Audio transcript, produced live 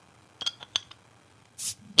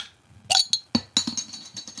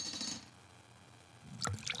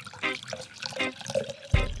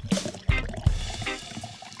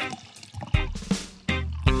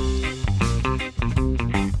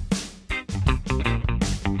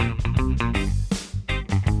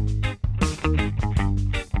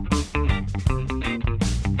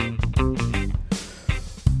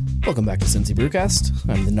Welcome back to Cincy Brewcast.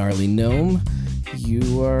 I'm the Gnarly Gnome.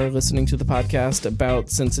 You are listening to the podcast about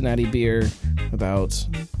Cincinnati beer, about,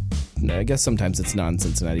 I guess sometimes it's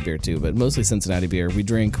non-Cincinnati beer too, but mostly Cincinnati beer. We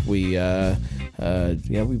drink, we drink.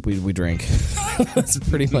 That's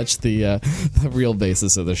pretty much the real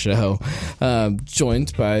basis of the show.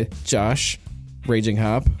 Joined by Josh, Raging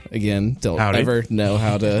Hop. Again, don't Howdy. ever know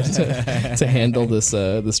how to handle this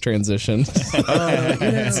transition.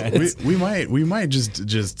 We might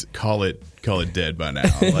just call it dead by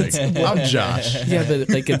now. Like, I'm Josh. Yeah, but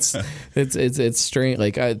like it's strange.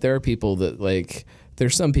 Like there are people that like.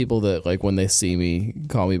 There's some people that like when they see me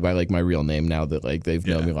call me by like my real name now that like they've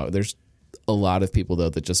known me a lot. There's a lot of people though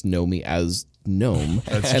that just know me as Gnome.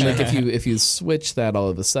 And like if you switch that all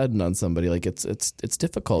of a sudden on somebody, like it's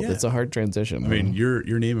difficult. Yeah. It's a hard transition. I mean,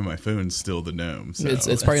 your name in my phone's still the Gnome. So.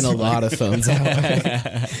 It's probably in a lot of phones.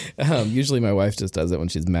 Usually my wife just does it when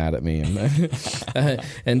she's mad at me.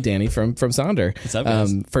 And Danny from Sonder. What's up,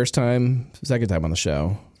 guys? First time, second time on the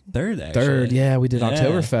show. Third, yeah, we did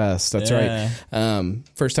Oktoberfest. That's right.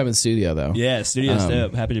 First time in studio though. Yeah, studio's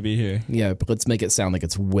dope. Happy to be here. Yeah, but let's make it sound like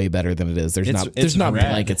it's way better than it is. There's It's not rad.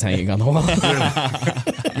 blankets hanging on the wall.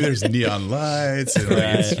 There's neon lights and like,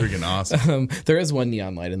 it's freaking awesome. There is one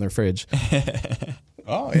neon light in their fridge.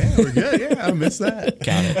 Oh yeah, we're good. Yeah, I missed that.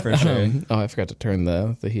 Count it for sure. I forgot to turn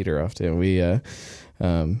the heater off too. We I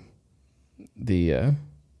don't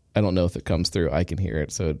know if it comes through. I can hear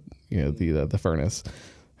it. So the furnace.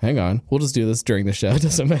 Hang on, we'll just do this during the show. It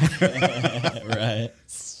doesn't matter. Right.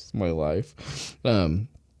 It's my life.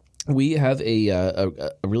 We have a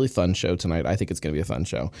really fun show tonight. I think it's going to be a fun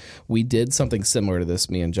show. We did something similar to this,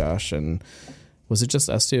 me and Josh, and was it just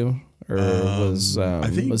us two, or was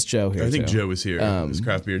Joe here? I think too? Joe was here. His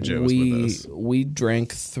craft beer Joe was with us. We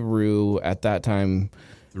drank through at that time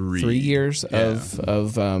 3 years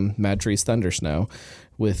of Mad Trees Thunder Snow,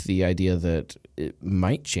 with the idea that it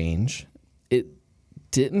might change. It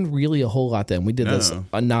didn't really a whole lot then. We did this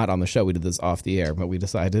not on the show. We did this off the air, but we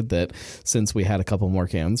decided that since we had a couple more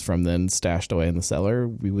cans from then stashed away in the cellar,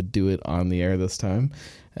 we would do it on the air this time.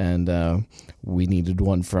 And we needed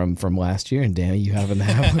one from last year. And Danny, you happen to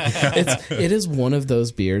have one. It is one of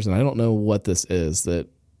those beers, and I don't know what this is that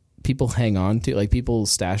people hang on to. Like people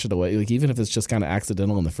stash it away. Like even if it's just kind of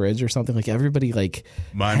accidental in the fridge or something. Like everybody like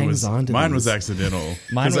hangs on to mine these. was accidental.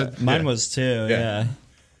 Mine was too. Yeah.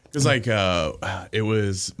 It was like it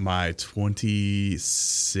was my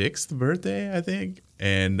 26th birthday, I think,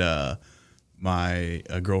 and my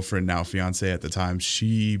girlfriend, now fiance at the time,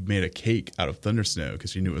 she made a cake out of Thunder Snow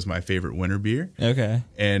because she knew it was my favorite winter beer. Okay.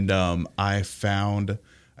 And I found,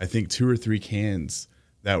 I think, 2 or 3 cans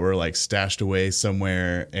that were like stashed away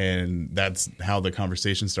somewhere, and that's how the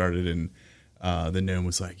conversation started. And the Gnome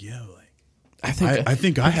was like, "Yo, like." I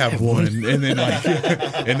think I have one, and then like,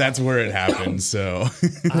 and that's where it happened. So,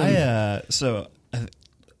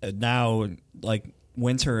 now like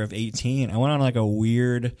winter of 18, I went on like a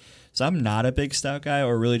weird. So I'm not a big stout guy,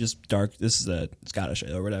 or really just dark. This is a Scottish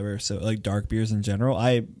ale or whatever. So like dark beers in general,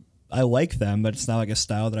 I like them, but it's not like a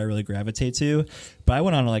style that I really gravitate to. But I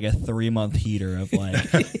went on like a 3-month heater of like,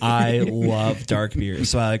 I love dark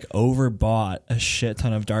beers. So I like overbought a shit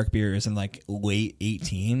ton of dark beers in like late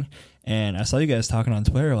 18. And I saw you guys talking on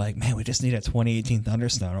Twitter like, man, we just need a 2018 Thunder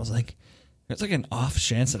Snow. And I was like, there's like an off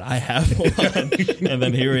chance that I have one. And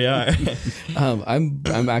then here we are.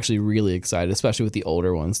 I'm actually really excited, especially with the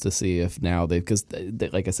older ones, to see if now because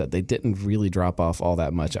like I said, they didn't really drop off all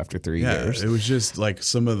that much after 3 years. It was just like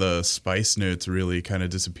some of the spice notes really kind of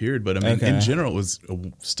disappeared. But I mean, in general, it was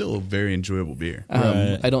still a very enjoyable beer.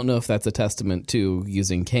 Right. I don't know if that's a testament to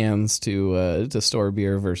using cans to store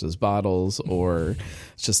beer versus bottles, or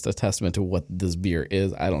it's just a testament to what this beer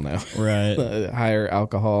is. I don't know. Right. Higher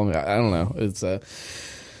alcohol. I don't know. It's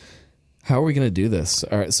how are we going to do this?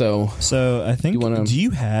 All right, so I think. Do you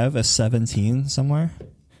have a 17 somewhere?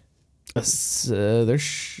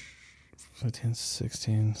 There's 15,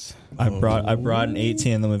 16. I brought an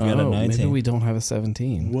 18, and then we've got a 19. Maybe we don't have a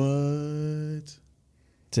 17. What?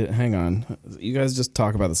 Hang on, you guys just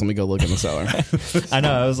talk about this. Let me go look in the cellar. I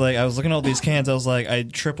know. I was looking at all these cans. I was like, I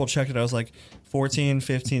triple checked it. I was like, 14,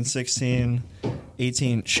 15, 16,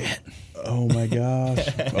 18. Shit. Oh my gosh.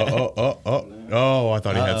 I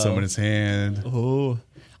thought he had some in his hand. Oh.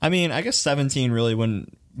 I mean, I guess 17 really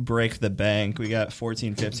wouldn't break the bank. We got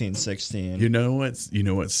 14, 15, 16. You know what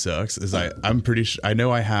sucks is I'm pretty sure I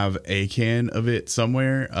know I have a can of it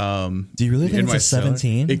somewhere. Do you really think it's a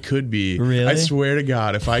 17? It could be. Really? I swear to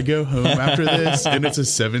God, if I go home after this and it's a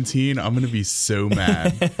 17, I'm gonna be so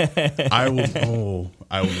mad. I will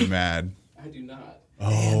be mad. I do not.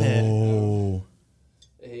 Oh.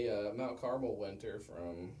 A Mount Carmel winter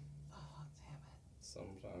from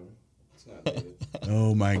sometime. It's not dated.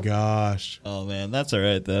 Oh my gosh. Oh man, that's all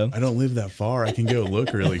right though. I don't live that far. I can go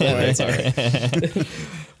look really quick.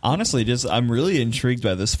 Honestly, I'm really intrigued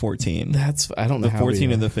by this 14. I don't know The how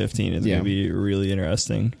 14 and the 15 is going to be really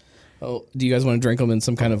interesting. Oh, do you guys want to drink them in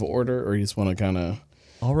some kind of order, or you just want to kind of?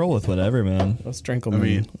 I'll roll with whatever, man. Let's drink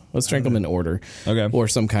them. Let's drink them in order. Okay. Or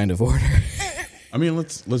some kind of order. I mean,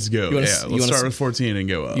 let's go. Let's start with 14 and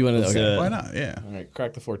go up. You want to? Okay. Why not? Yeah. All right,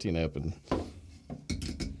 crack the 14 open.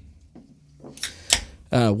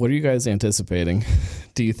 What are you guys anticipating?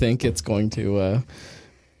 Do you think it's going to?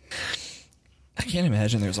 I can't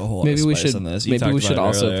imagine there's a whole lot Maybe of we spice should. in this. Maybe we should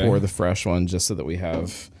also earlier. pour the fresh one just so that we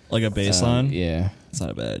have like a baseline. Yeah, It's not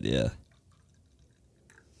a bad idea.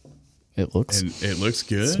 it looks. And it looks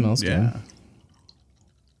good. Smells yeah.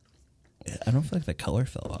 Yeah, I don't feel like the color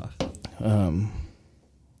fell off. Let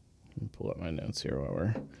me pull up my notes here while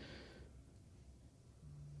we're.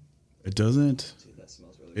 It doesn't. Dude, that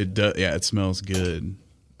smells really It does. Yeah, it smells good.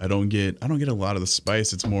 I don't get a lot of the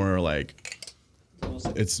spice. It's more like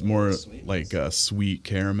sweet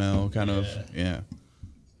caramel kind of. Yeah.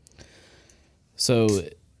 So,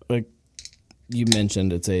 like you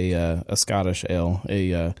mentioned, it's a Scottish ale,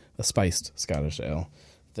 a spiced Scottish ale.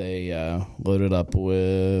 They load it up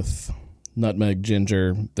with nutmeg,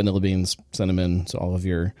 ginger, vanilla beans, cinnamon, so all of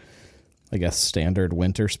your, I guess, standard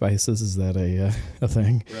winter spices. Is that a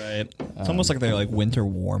thing? Right. It's almost like they're like winter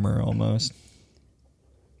warmer almost.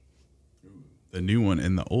 The new one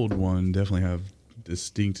and the old one definitely have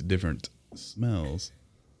distinct different smells.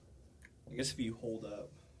 I guess if you hold up,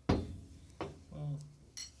 well,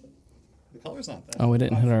 the color's not that. Oh, we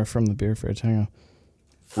didn't hit our from the beer fridge. Hang on,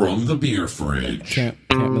 From the beer fridge. can't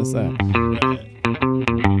miss that.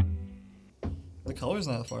 The color's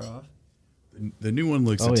not far off. The new one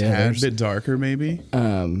looks Oh, a yeah, tad there's- bit darker, maybe.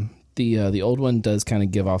 The old one does kind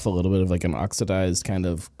of give off a little bit of like an oxidized kind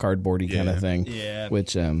of cardboardy kind Yeah. of thing. Yeah.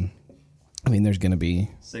 Which I mean, there's going to be,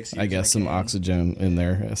 6 I years guess, in some a can. oxygen in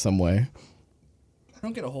there some way. I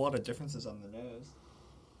don't get a whole lot of differences on the nose.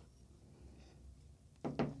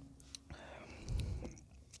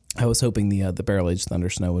 I was hoping the barrel aged Thunder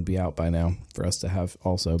Snow would be out by now for us to have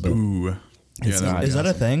also, but Ooh. It's not. Is that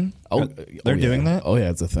a thing? They're yeah. doing that? Oh yeah,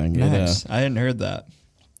 it's a thing. Nice. I hadn't heard that.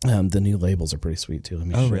 The new labels are pretty sweet too. Let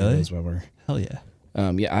me Oh, show really? you those while we're. Hell yeah.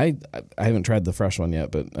 Yeah, I haven't tried the fresh one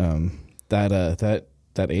yet, but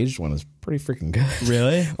that aged one is pretty freaking good.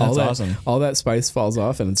 Really? That's awesome. All that spice falls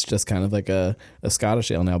off, and it's just kind of like a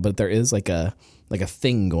Scottish ale now. But there is like a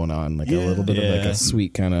thing going on, like a little bit of like Yeah. a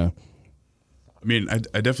sweet kind of. I mean, I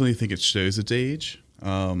definitely think it shows its age.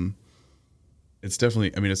 It's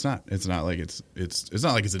definitely. I mean, it's not like it's not like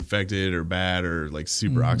it's infected or bad or like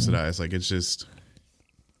super oxidized. Like it's just.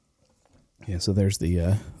 Yeah, so there's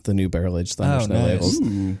the new barrel aged Thunder Oh, Snow nice. labels.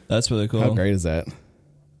 Ooh. That's really cool. How great is that?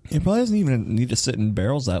 It probably doesn't even need to sit in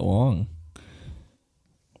barrels that long.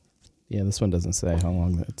 Yeah, this one doesn't say how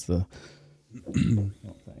long it's the. I don't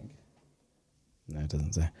think. No, it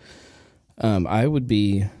doesn't say. I would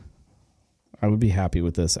be happy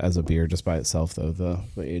with this as a beer just by itself, though the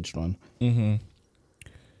aged one. Mm-hmm.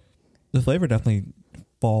 The flavor definitely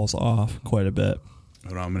falls off quite a bit.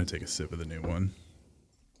 Hold on, I'm gonna take a sip of the new one.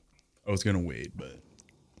 I was gonna wait, but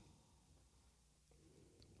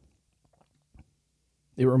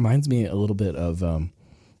It reminds me a little bit of, and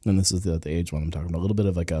this is the aged one I'm talking about, a little bit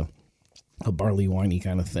of like a barley winey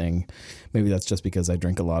kind of thing. Maybe that's just because I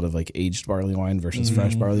drink a lot of like aged barley wine versus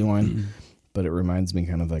fresh barley wine, but it reminds me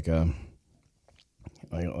kind of like a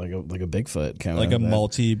Bigfoot kind Like of a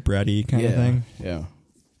malty, bready kind of thing. Yeah.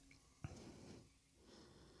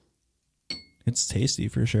 It's tasty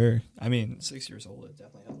for sure. I mean, 6 years old, it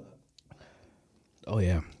definitely held up. Oh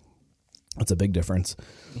yeah, that's a big difference.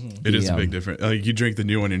 it is a The, big difference. Like you drink the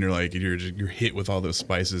new one and you're like you're hit with all those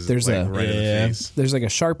spices. There's like, a- right in Yeah. the face. There's like a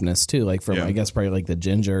sharpness too, like from Yeah. I guess probably like the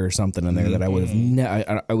ginger or something in there that I would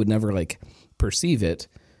have I would never like perceive it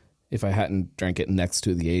if I hadn't drank it next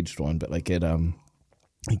to the aged one. But like it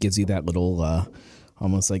gives you that little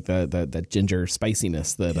almost like that ginger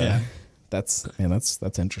spiciness that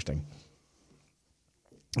that's interesting.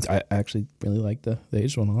 I actually really like the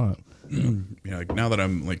aged one a lot. Yeah, like now that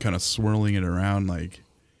I'm like kind of swirling it around, like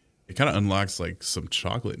it kind of unlocks like some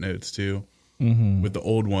chocolate notes too. With the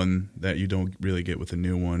old one that you don't really get with the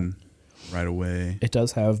new one right away. It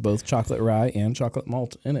does have both chocolate rye and chocolate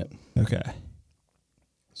malt in it, Okay.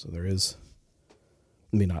 so there is.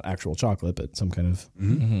 I mean, not actual chocolate, but some kind of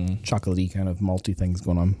chocolatey kind of malty things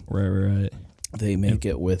going on. Right. They make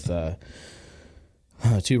it with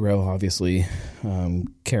 2-row, obviously,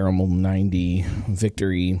 caramel 90,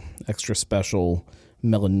 Victory, extra special,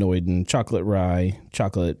 melanoidin, chocolate rye,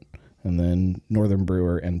 chocolate and then Northern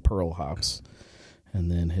Brewer and Pearl hops, and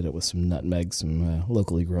then hit it with some nutmeg, some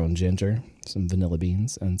locally grown ginger, some vanilla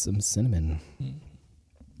beans, and some cinnamon.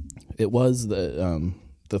 It was the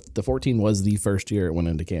 14 was the first year it went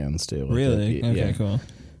into cans too. Really? Okay, cool.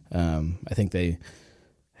 I think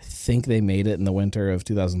they made it in the winter of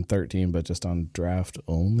 2013, but just on draft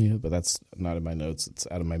only. But that's not in my notes; it's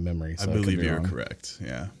out of my memory. So I believe you're correct.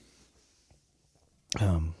 Yeah.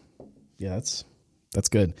 Yeah, that's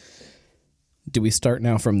good. Do we start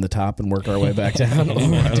now from the top and work our way back down? I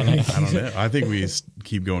don't know. I think we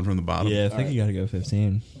keep going from the bottom. Yeah, I think you got to go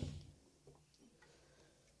 15.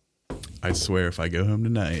 I swear, if I go home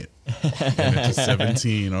tonight and it's a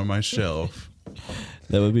 17 on my shelf.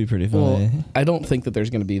 That would be pretty funny. Well, I don't think that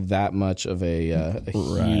there's going to be that much of a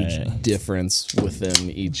huge difference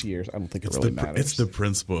within each year. I don't think it really matters. It's the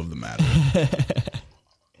principle of the matter.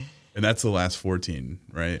 And that's the last 14,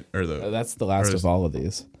 right? Or that's the last of all of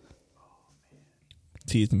these.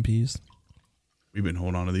 T's and P's. We've been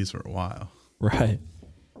holding on to these for a while. Right.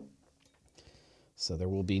 So there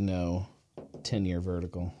will be no 10-year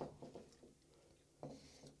vertical.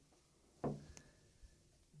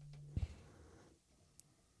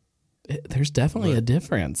 There's definitely a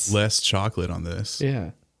difference. Less chocolate on this.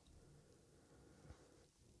 Yeah.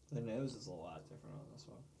 The nose is a lot different on this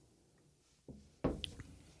one.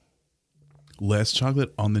 Less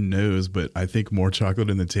chocolate on the nose, but I think more chocolate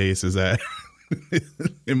in the taste. Is that...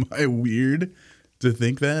 Am I weird to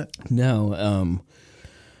think that? No.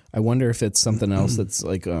 I wonder if it's something else that's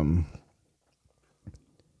like... I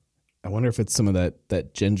wonder if it's some of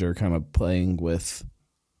that ginger kind of playing with...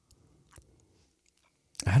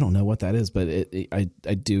 I don't know what that is, but I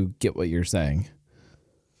do get what you're saying.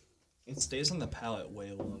 It stays on the palate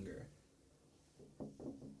way longer.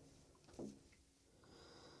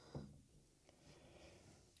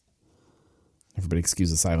 Everybody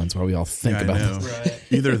excuse the silence while we all think about this. Right.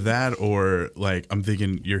 Either that or like I'm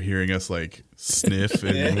thinking you're hearing us like sniff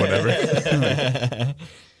and whatever.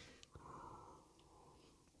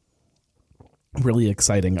 Really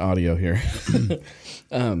exciting audio here.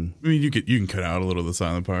 I mean, you can cut out a little of the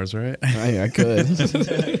silent parts, right? I could.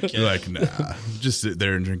 You're like, nah, just sit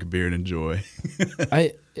there and drink a beer and enjoy.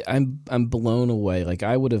 I'm blown away. Like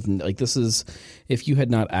I would have this is if you had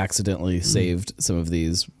not accidentally saved some of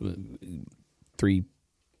these 4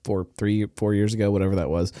 years ago, whatever that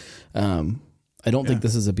was. I don't think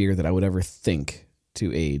this is a beer that I would ever think to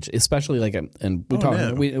age, especially like, and we talked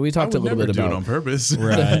a little bit about it on purpose,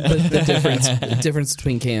 right? the difference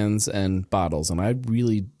between cans and bottles, and I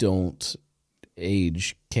really don't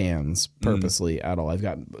age cans purposely at all. I've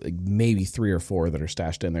got like maybe 3 or 4 that are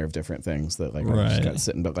stashed in there of different things that like I just got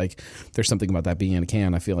sitting, but like there's something about that being in a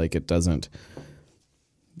can. I feel like it doesn't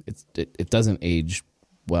age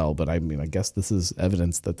well, but I mean, I guess this is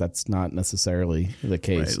evidence that that's not necessarily the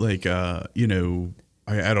case. Right. Like,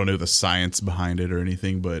 I don't know the science behind it or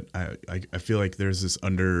anything, but I feel like there's this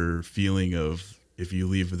under feeling of if you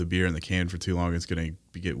leave the beer in the can for too long, it's going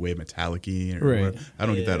to get way metallic-y. Right. I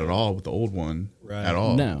don't get that at all with the old one at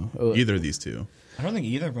all. No. Either of these two. I don't think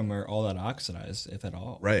either of them are all that oxidized, if at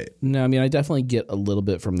all. Right. No, I mean, I definitely get a little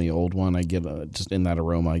bit from the old one. I get just in that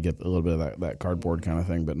aroma, I get a little bit of that cardboard kind of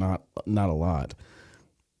thing, but not a lot.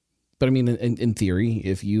 But I mean, in theory,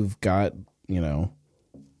 if you've got, low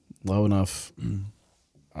enough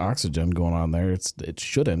oxygen going on there, it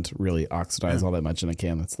shouldn't really oxidize all that much in a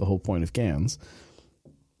can. That's the whole point of cans.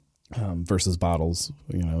 Versus bottles,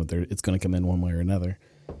 it's going to come in one way or another.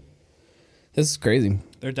 This is crazy.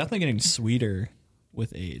 They're definitely getting sweeter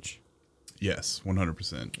with age. Yes,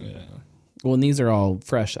 100%. Yeah. Well, and these are all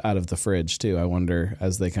fresh out of the fridge too. I wonder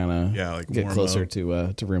as they kind of get closer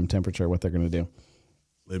to room temperature, what they're going to do.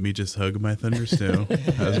 Let me just hug my Thunder Snow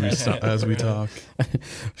as we talk.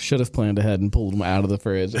 Should have planned ahead and pulled them out of the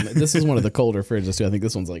fridge. And this is one of the colder fridges too. I think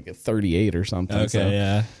this one's like 38 or something. Okay, so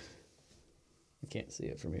yeah. I can't see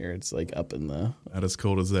it from here. It's like up in the... Not as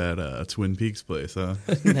cold as that Twin Peaks place, huh?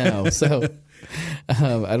 No. So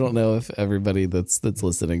I don't know if everybody that's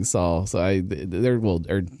listening saw. So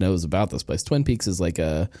or knows about this place. Twin Peaks is like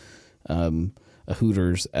a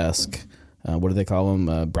Hooters-esque... what do they call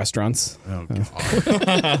them? Restaurants. Oh God!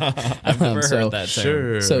 I've never heard that term.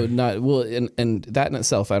 Sure. So not well, and that in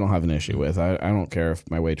itself, I don't have an issue with. I don't care if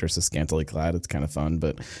my waitress is scantily clad. It's kind of fun,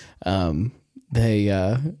 but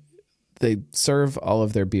they serve all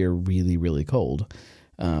of their beer really, really cold.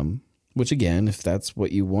 Which again, if that's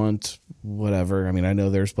what you want, whatever. I mean, I know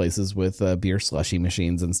there's places with beer slushy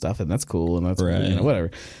machines and stuff, and that's cool, and that's whatever.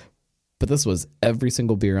 But this was every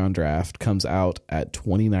single beer on draft comes out at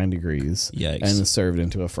 29 degrees Yikes. and is served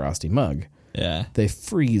into a frosty mug. Yeah. they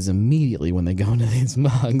freeze immediately when they go into these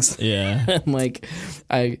mugs. Yeah. And like,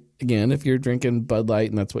 again, if you're drinking Bud Light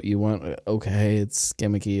and that's what you want, okay, it's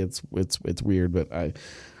gimmicky, it's weird, but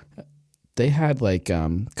they had like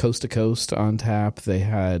Coast to Coast on tap. They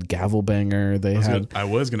had Gavel Banger. I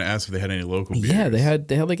was gonna ask if they had any local beers. Yeah, they had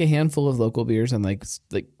like a handful of local beers and like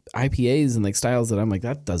IPAs and like styles that I'm like,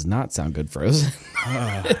 that does not sound good frozen.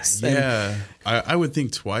 Yeah, I would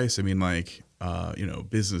think twice. I mean, like,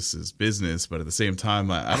 business is business, but at the same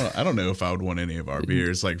time, I don't know if I would want any of our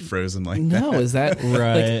beers like frozen like that. No, is that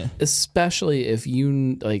Right. Like, especially if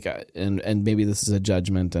you like, and maybe this is a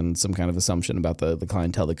judgment and some kind of assumption about the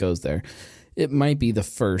clientele that goes there. It might be the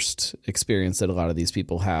first experience that a lot of these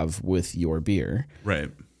people have with your beer.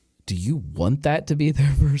 Right. Do you want that to be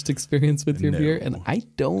their first experience with your No. beer? And I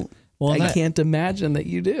don't. Well, I can't imagine that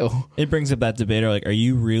you do. It brings up that debate. Like, are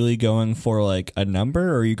you really going for like a number,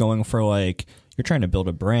 or are you going for like you're trying to build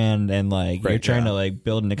a brand and like you're trying to like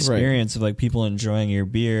build an experience of like people enjoying your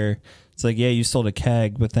beer? It's like, yeah, you sold a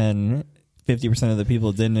keg, but then 50% of the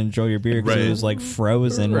people didn't enjoy your beer because it was like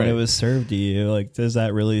frozen when it was served to you. Like, does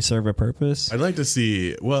that really serve a purpose? I'd like to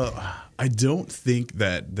see. Well, I don't think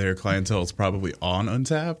that their clientele is probably on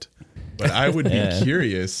Untapped, but I would be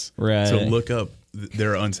curious to look up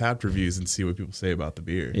their Untapped reviews and see what people say about the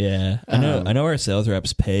beer. Yeah, I know our sales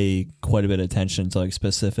reps pay quite a bit of attention to like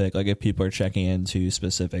specific, like if people are checking into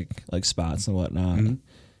specific like spots and whatnot. Mm-hmm.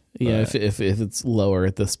 Yeah, if it's lower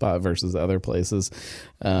at this spot versus other places,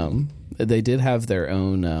 they did have their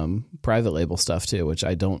own private label stuff too, which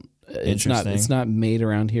I don't. It's not made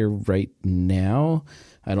around here right now.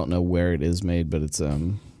 I don't know where it is made, but it's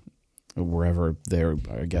wherever they're,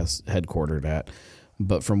 I guess, headquartered at.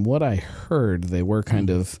 But from what I heard, they were kind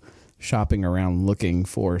of shopping around looking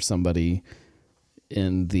for somebody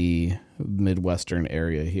in the Midwestern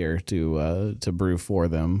area here to brew for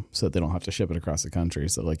them, so that they don't have to ship it across the country.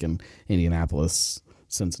 So like in Indianapolis,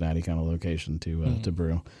 Cincinnati kind of location to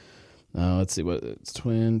brew. Let's see what it's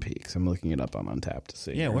Twin Peaks. I'm looking it up on Untapped to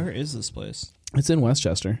see. Yeah, where is this place? It's in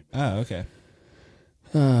Westchester. Oh, okay.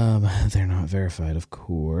 They're not verified, of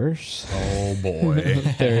course. Oh boy.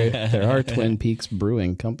 There are Twin Peaks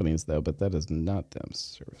brewing companies though, but that is not them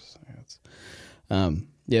service.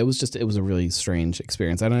 Yeah, it was a really strange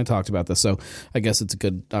experience. And I talked about this, so I guess it's a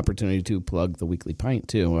good opportunity to plug the Weekly Pint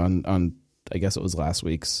too on I guess it was last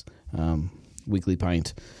week's Weekly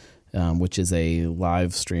Pint, which is a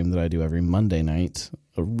live stream that I do every Monday night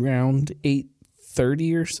around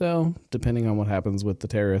 8:30 or so, depending on what happens with the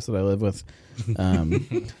terrorists that I live with.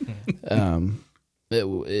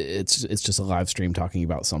 It's just a live stream talking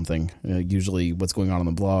about something, usually what's going on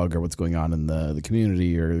the blog or what's going on in the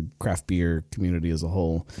community or craft beer community as a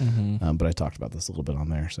whole. But I talked about this a little bit on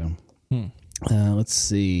there. So let's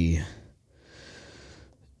see.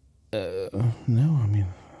 No, I mean,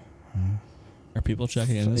 are people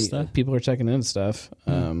checking into stuff? People are checking into stuff.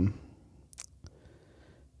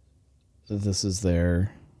 This is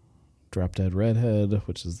their Drop Dead Redhead,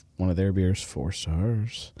 which is one of their beers, 4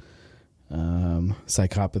 stars.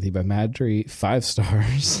 Psychopathy by Madry, 5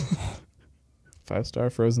 stars. 5-star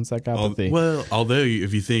frozen psychopathy. Well, although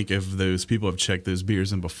if you think if those people have checked those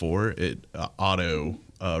beers in before, it auto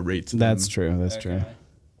rates them. That's true. That's true.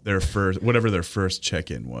 Their first, whatever their first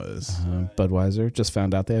check-in was. Budweiser just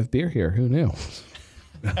found out they have beer here. Who knew?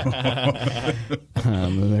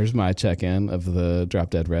 There's my check-in of the Drop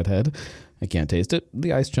Dead Redhead. I can't taste it.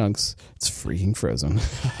 The ice chunks. It's freaking frozen.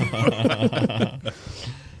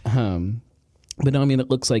 But no, I mean, it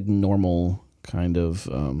looks like normal kind of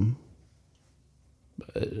a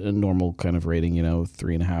normal kind of rating,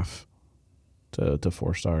 3.5 to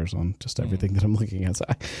 4 stars on just everything that I'm looking at. So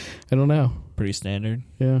I don't know. Pretty standard.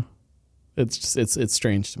 Yeah, it's just it's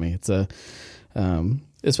strange to me. It's a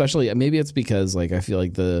especially maybe it's because like I feel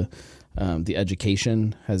like the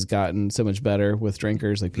education has gotten so much better with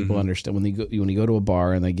drinkers. Like people understand when you go to a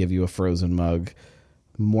bar and they give you a frozen mug,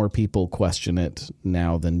 more people question it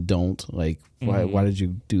now than don't. Like, why did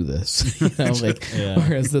you do this?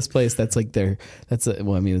 Whereas this place, that's like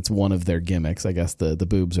it's one of their gimmicks. I guess the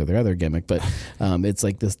boobs are their other gimmick, but it's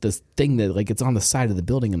like this thing that like it's on the side of the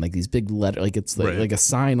building and like these big letters, like it's like a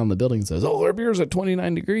sign on the building that says, "Oh, our beer's at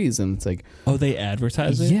 29 degrees," and it's like, oh, they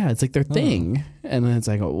advertise it. Yeah, it's like their thing, and then it's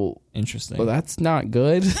like, oh, well, interesting. Well, that's not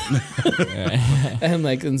good.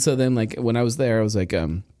 and so then like when I was there, I was like,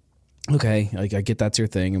 okay, like I get that's your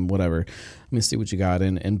thing and whatever. Let me see what you got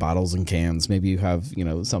in bottles and cans. Maybe you have,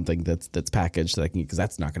 something that's packaged that I can, because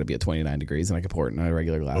that's not going to be at 29 degrees and I can pour it in a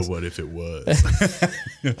regular glass. But what if it was?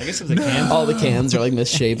 I guess if the cans, all the cans are like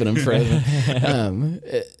misshapen and frozen.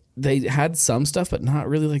 they had some stuff, but not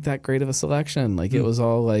really like that great of a selection. Like it was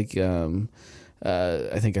all like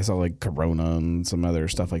I think I saw like Corona and some other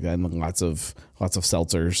stuff like that, and lots of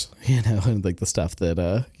seltzers, and like the stuff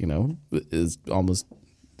that is almost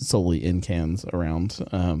solely in cans around.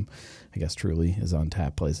 I guess Truly is on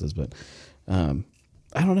tap places, but I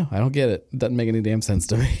don't know. I don't get it. It doesn't make any damn sense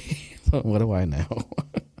to me. What do I know?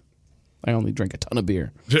 I only drink a ton of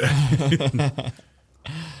beer.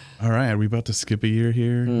 All right, are we about to skip a year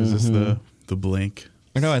here? Is this the blink?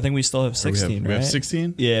 Or no, I think we still have 16, We right? have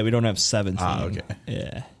 16? Yeah, we don't have 17. Ah, okay.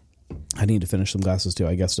 Yeah. I need to finish some glasses too.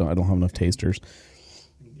 I guess I don't have enough tasters.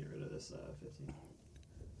 Get rid of this 15.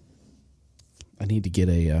 I need to get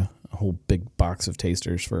a whole big box of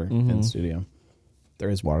tasters for in studio. There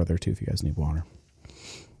is water there too if you guys need water.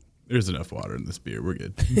 There's enough water in this beer. We're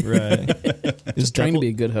good. Right. Just trying to be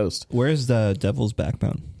a good host. Where's the Devil's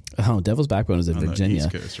Backbone? Oh, Devil's Backbone is in On Virginia. the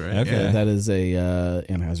East Coast, right? Okay. Yeah. That is a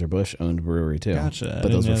Anheuser-Busch owned brewery too. Gotcha. I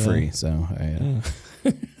But those were didn't know free, that. so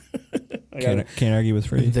Can't argue with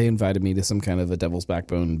free. they invited me to some kind of a Devil's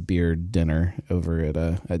Backbone beer dinner over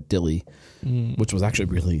at Dilly, which was actually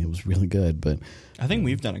really good. But I think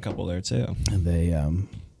we've done a couple there too. they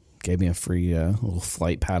gave me a free little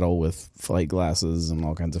flight paddle with flight glasses and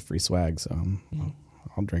all kinds of free swag. So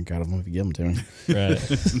I'll drink out of them if you give them to me. Right.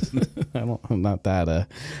 I'm not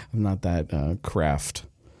that craft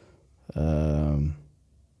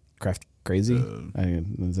crazy.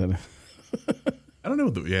 Is that I don't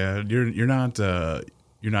know. You're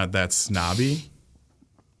not that snobby.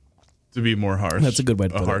 To be more harsh. That's a good way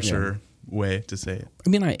to put it, harsher way to say it. I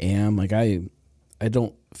mean, I am like I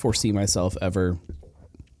don't foresee myself ever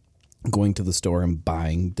going to the store and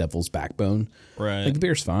buying Devil's Backbone. Right. Like the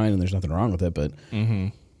beer's fine and there's nothing wrong with it, but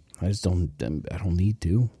I just don't. I don't need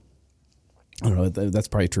to. I don't know. That's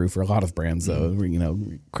probably true for a lot of brands, though.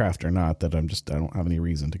 Craft or not, that I don't have any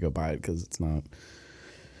reason to go buy it because it's not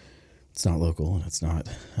local and it's not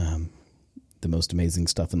the most amazing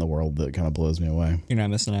stuff in the world that kind of blows me away. You're not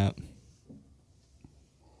missing out.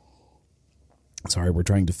 Sorry, we're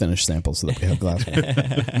trying to finish samples so that we have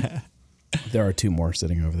glassware. There are 2 more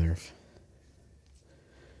sitting over there.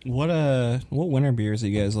 What winter beers are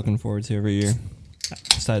you guys looking forward to every year?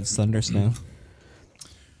 Besides Thunder Snow.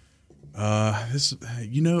 This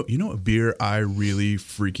a beer I really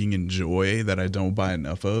freaking enjoy that I don't buy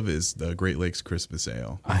enough of is the Great Lakes Christmas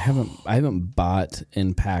Ale. I haven't bought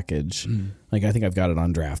in package. Like I think I've got it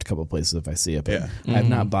on draft a couple of places if I see it, but Yeah. I've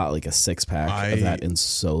not bought like a 6-pack of that in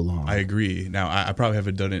so long. I agree. Now I probably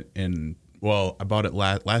haven't done it in. Well, I bought it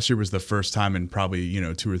last year was the first time in probably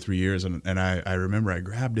 2 or 3 years, and I remember I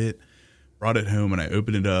grabbed it, brought it home, and I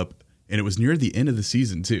opened it up, and it was near the end of the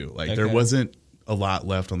season too. Like there wasn't a lot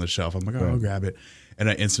left on the shelf. I'm like, I'll grab it, and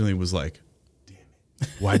I instantly was like, damn it,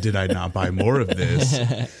 why did I not buy more of this?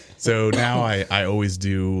 So now I always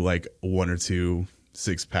do like 1 or 2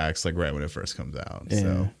 6-packs like right when it first comes out. Yeah.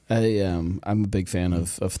 So I'm a big fan of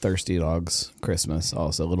Thirsty Dogs Christmas,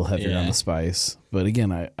 also a little heavier on the spice. But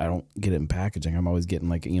again, I don't get it in packaging. I'm always getting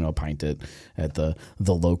like a pint at the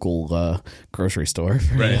local grocery store.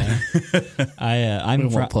 right. I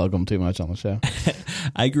won't plug them too much on the show.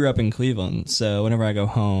 I grew up in Cleveland, so whenever I go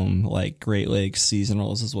home, like Great Lakes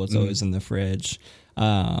seasonals is what's always in the fridge.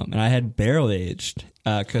 And I had barrel aged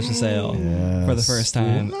Christmas ale for the first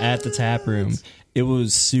time at the tap room. It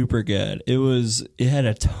was super good. It had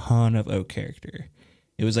a ton of oak character.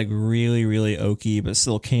 It was like really, really oaky, but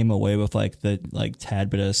still came away with like the tad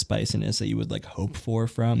bit of spiciness that you would like hope for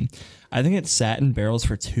from. I think it sat in barrels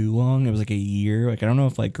for too long. It was like a year. Like I don't know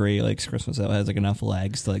if like Great Lakes Christmas Ale has like enough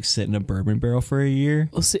legs to like sit in a bourbon barrel for a year.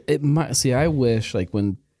 Well, see, I wish like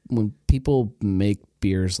when people make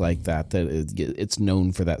beers like that it's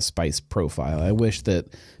known for that spice profile. I wish that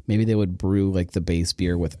maybe they would brew like the base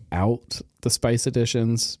beer without the spice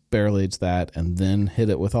additions, barrel age that, and then hit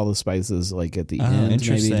it with all the spices like at the end,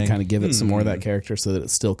 maybe to kind of give it some more of that character so that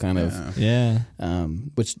it's still kind of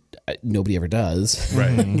which nobody ever does.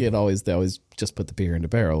 Right. They always just put the beer into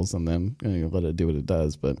barrels and then let it do what it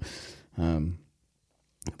does. But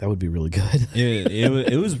that would be really good.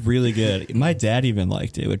 It was really good. My dad even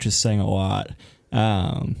liked it, which is saying a lot.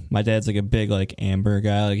 My dad's like a big like amber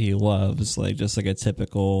guy. Like he loves like just like a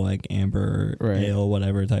typical like amber ale,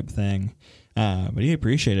 whatever type thing. But he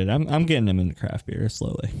appreciated it. I'm getting him into craft beer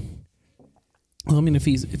slowly. Well, I mean, if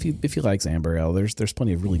he likes amber ale, there's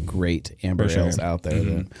plenty of really great amber ales out there.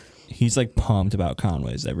 That He's like pumped about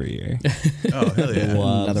Conway's every year. Oh, hell yeah.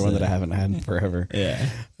 another one that I haven't had in forever. Yeah.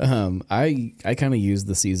 I kind of use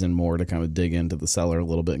the season more to kind of dig into the cellar a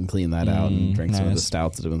little bit and clean that out and drink some of the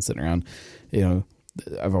stouts that have been sitting around.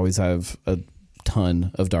 I've always have a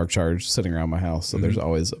ton of Dark Charge sitting around my house, so there's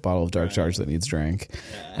always a bottle of Dark Charge that needs drank,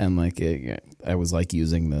 and like I was like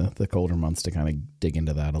using the colder months to kind of dig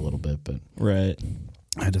into that a little bit, but Right.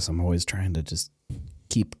 I'm always trying to just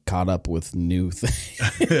keep caught up with new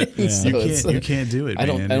things. So You can't do it. I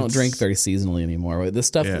don't man. drink very seasonally anymore. The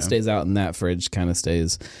stuff that stays out in that fridge kind of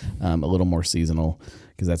stays a little more seasonal,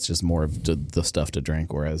 because that's just more of the stuff to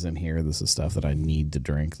drink. Whereas in here, this is stuff that I need to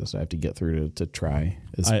drink. This I have to get through to try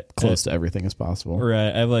as close to everything as possible.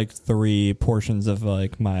 Right. I have like 3 portions of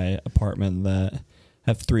like my apartment that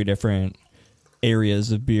have 3 different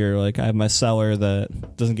areas of beer. Like I have my cellar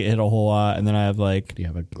that doesn't get hit a whole lot, and then I have like. Do you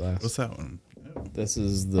have a glass? What's that one? This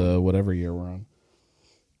is the whatever year we're on.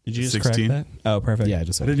 Did you just 16? crack that? Oh, perfect. Yeah, I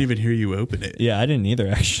didn't even hear you open it. Yeah, I didn't either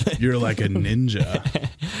actually. You're like a ninja.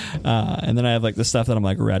 And then I have like the stuff that I'm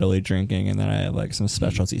like readily drinking, and then I have like some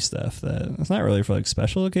specialty stuff that it's not really for like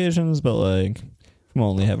special occasions, but like if I'm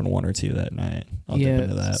only having 1 or 2 that night, I'll dip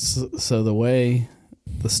into that. So the way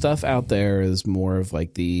the stuff out there is more of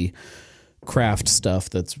like the craft stuff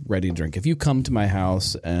that's ready to drink. If you come to my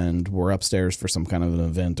house and we're upstairs for some kind of an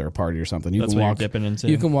event or a party or something, That's what you're dipping into.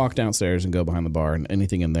 You can walk downstairs and go behind the bar, and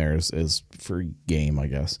anything in there is for game, I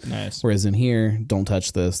guess. Nice. Whereas in here, don't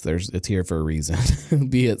touch this. It's here for a reason.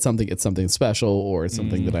 Be it something special, or it's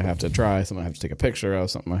something that I have to try, something I have to take a picture of,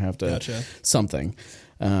 something I have to something.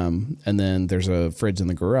 And then there's a fridge in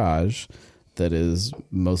the garage that is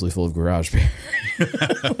mostly full of garage beer.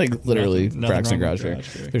 Like literally Nothing Braxton wrong with garage beer.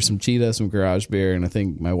 garage beer. There's some Cheetah, some garage beer, and I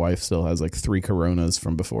think my wife still has like 3 Coronas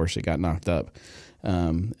from before she got knocked up.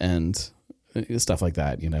 And stuff like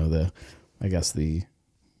that, I guess the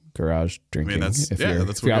garage drinking. that's if what you're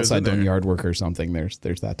goes outside in doing there. yard work or something, there's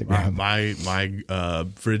that to grab. My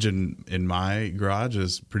fridge in my garage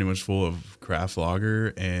is pretty much full of craft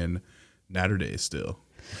lager and Natter Day still.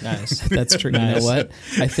 Nice. That's true. Nice. You know what?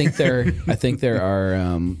 I think there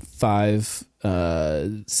are 5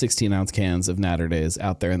 16-ounce cans of Natter Days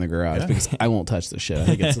out there in the garage because I won't touch this shit. I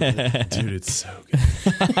think it's Dude, it's so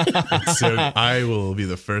good. I will be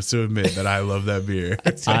the first to admit that I love that beer.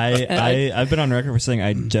 I've been on record for saying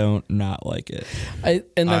I don't not like it. I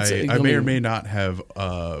may or may not have.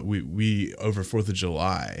 We over 4th of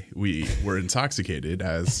July we were intoxicated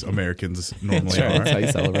as Americans normally Sure, are. that's how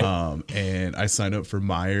you celebrate. And I signed up for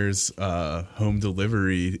Myers home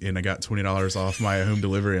delivery, and I got $20 off my home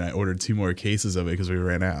delivery, and I ordered 2 more cases of it because we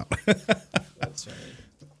ran out. That's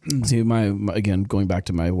right. See, again, going back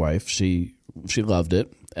to my wife, she loved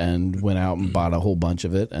it and went out and bought a whole bunch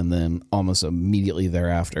of it, and then almost immediately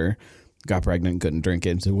thereafter got pregnant and couldn't drink it,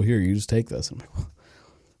 and said, "Well, here, you just take this." I'm like, well,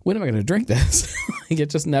 when am I going to drink this? Like, it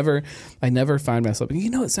just I never find myself.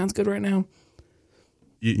 It sounds good right now.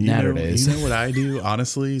 Natter Days. You know what I do,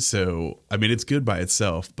 honestly? So, I mean, it's good by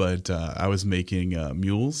itself, but I was making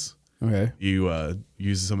mules. Okay. You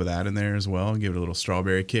use some of that in there as well and give it a little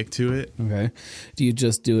strawberry kick to it. Okay. Do you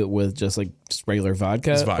just do it with just regular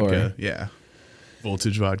vodka? It's vodka, yeah.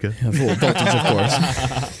 Voltage vodka. Voltage, of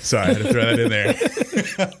course. Sorry, I had to throw that in there.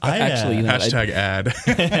 Actually, Hashtag ad.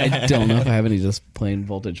 I don't know if I have any just plain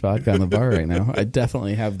voltage vodka on the bar right now. I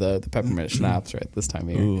definitely have the peppermint schnapps right this time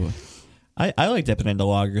of year. Ooh. I like dipping into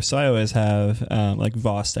lager, so I always have like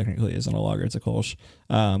Voss technically isn't a lager, it's a Kolsch.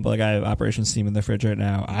 But like I have Operation Steam in the fridge right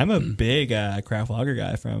now. I'm a big craft lager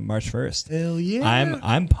guy from March 1st. Hell yeah!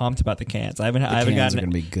 I'm pumped about the cans. I haven't Cans gotten are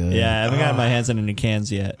gonna be good. Yeah, I haven't gotten my hands on any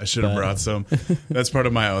cans yet. I should have but- brought some. That's part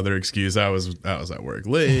of my other excuse. I was at work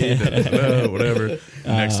late, whatever.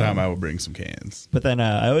 Next time I will bring some cans. But then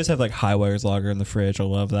I always have like Highwires lager in the fridge. I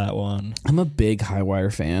love that one. I'm a big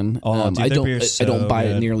Highwire fan. Oh, dude, I their don't beer's I don't so buy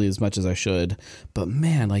it good. nearly as much as I should, but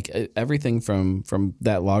man, like everything from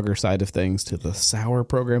that lager side of things to the sour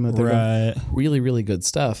program that they're doing, Right. really really good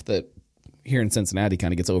stuff that here in Cincinnati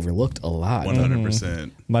kind of gets overlooked a lot. 100%.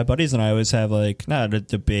 My buddies and I always have like not a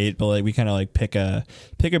debate, but like we kind of like pick a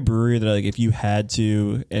brewery that like if you had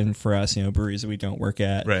to, and for us, breweries that we don't work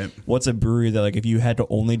at, Right. What's a brewery that like if you had to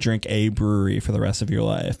only drink a brewery for the rest of your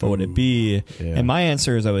life, what would it be? Yeah. And my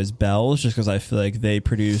answer is always Bell's, just because I feel like they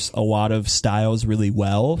produce a lot of styles really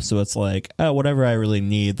well. So it's like whatever I really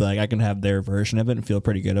need, like I can have their version of it and feel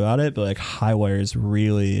pretty good about it. But like Highwire is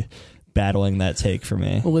really battling that take for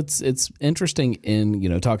me. Well, it's interesting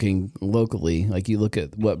in talking locally. Like you look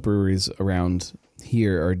at what breweries around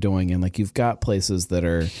here are doing, and like you've got places that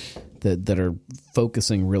are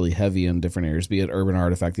focusing really heavy in different areas. Be it Urban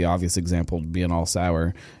Artifact, the obvious example being all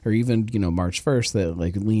sour, or even March 1st that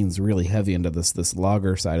like leans really heavy into this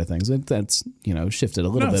lager side of things. That's shifted a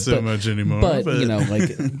little Not bit, so but, much anymore. But but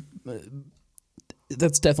like.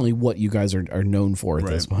 that's definitely what you guys are known for at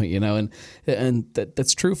this point, and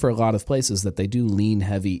that's true for a lot of places, that they do lean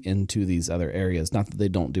heavy into these other areas. Not that they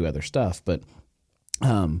don't do other stuff, but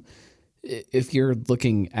if you're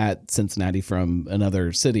looking at Cincinnati from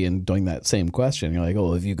another city and doing that same question, you're like,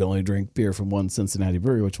 oh, if you can only drink beer from one Cincinnati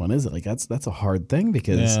brewery, which one is it? Like that's a hard thing,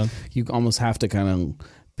 because you almost have to kind of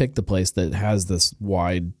pick the place that has this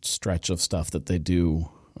wide stretch of stuff that they do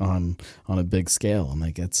on a big scale, and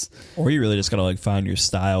like or you really just gotta like find your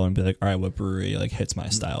style and be like, all right, what brewery like hits my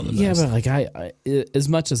style the best? But like I as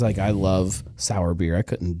much as like I love sour beer, I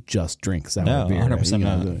couldn't just drink sour beer. 100%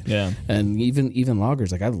 not. Yeah. And even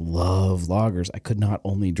lagers, like I love lagers. I could not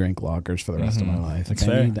only drink lagers for the rest of my life. Like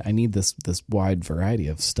I need this wide variety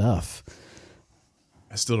of stuff.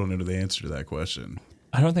 I still don't know the answer to that question.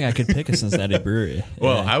 I don't think I could pick a Cincinnati brewery.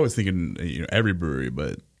 Well, I was thinking every brewery,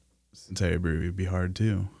 but Cincinnati brewery would be hard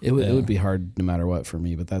too. It would be hard no matter what for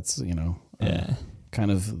me, but that's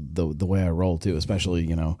kind of the way I roll too, especially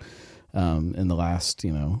in the last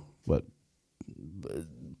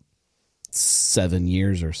 7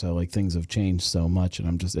 years or so. Like things have changed so much,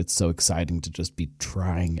 and it's so exciting to just be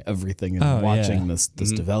trying everything and watching this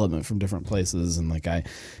development from different places. And like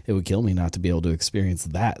it would kill me not to be able to experience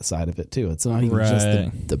that side of it too. It's not even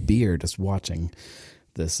just the beer, just watching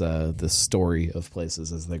this story of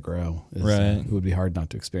places as they grow. It would be hard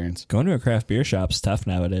not to experience. Going to a craft beer shop's tough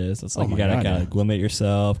nowadays. It's like you gotta kind of limit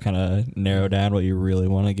yourself, kind of narrow down what you really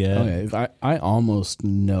want to get. Okay, I almost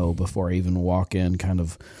know before I even walk in kind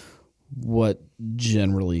of what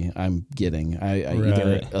generally I'm getting. I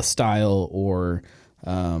either a style or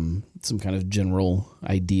some kind of general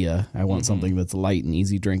idea. I want something that's light and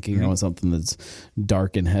easy drinking. I want something that's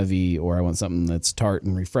dark and heavy, or I want something that's tart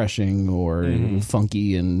and refreshing, or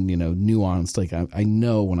funky and nuanced. Like I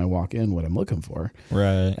know when I walk in what I'm looking for,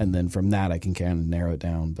 right? And then from that I can kind of narrow it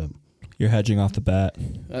down. But you're hedging off the bat.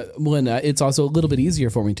 It's also a little bit easier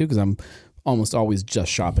for me too, because I'm almost always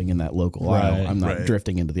just shopping in that local aisle. I'm not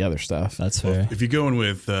drifting into the other stuff. That's fair. If you go in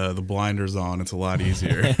with the blinders on, it's a lot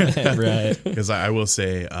easier. Right. Because I will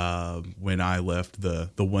say, when I left the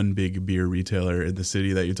one big beer retailer in the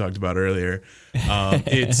city that you talked about earlier,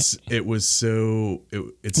 it was so.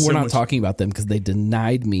 It's We're so not talking about them because they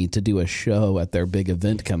denied me to do a show at their big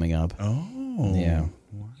event coming up. Oh. Yeah.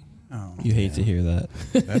 You hate to hear that.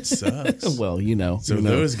 That sucks. Well, So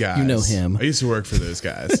those guys, you know him. I used to work for those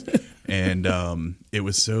guys, and it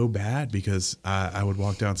was so bad because I would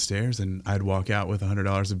walk downstairs and I'd walk out with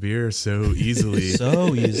 $100 of beer so easily,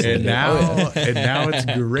 And now it's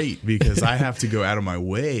great because I have to go out of my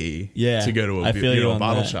way to go to a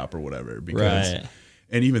bottle shop or whatever. Because,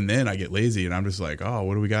 and even then I get lazy and I'm just like, oh,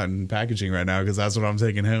 what do we got in packaging right now? Because that's what I'm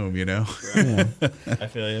taking home. Yeah. I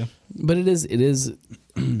feel you. But it is.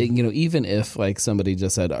 Even if like somebody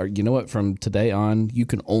just said, you know what, from today on, you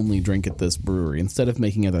can only drink at this brewery, instead of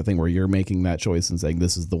making it that thing where you're making that choice and saying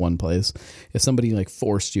this is the one place, if somebody like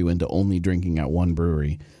forced you into only drinking at one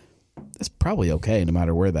brewery, it's probably okay no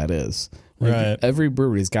matter where that is. Like, every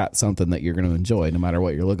brewery's got something that you're going to enjoy no matter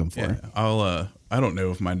what you're looking for. Yeah, I don't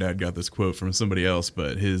know if my dad got this quote from somebody else,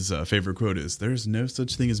 but his favorite quote is, "There's no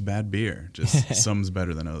such thing as bad beer. Just some's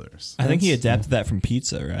better than others." I think he adapted that from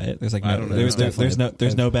pizza, right? There's like I don't know.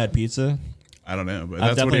 there's no bad pizza. I don't know, but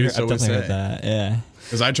that's what he used to always say. Heard that. Yeah.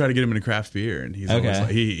 Because I try to get him into craft beer, and he's always like,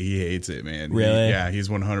 he hates it, man. Really? He's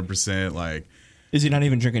 100% like. Is he not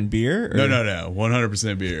even drinking beer? Or? No,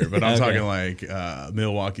 100% beer. But I'm talking like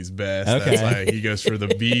Milwaukee's Best. Okay. That's like he goes for the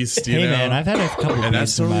Beast. You know? Man, I've had a couple and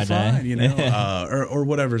Beasts that's totally in my fine, day. or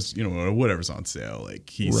whatever's whatever's on sale, like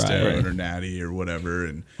Keystone or Natty or whatever.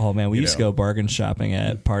 And oh man, we used to go bargain shopping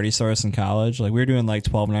at Party Source in college. Like we were doing like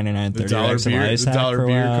 $12.99, $30 the dollar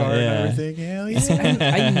beer card and everything. Hell yeah!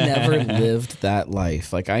 I never lived that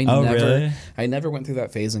life. Like I never went through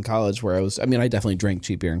that phase in college where I was. I mean, I definitely drank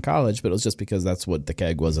cheap beer in college, but it was just because that's what the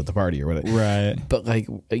keg was at the party or whatever. Right. But like,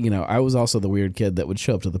 I was also the weird kid that would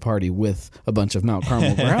show up to the party with a bunch of Mount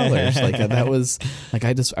Carmel growlers. Like that was like,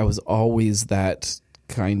 I was always that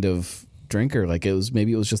kind of drinker. Like it was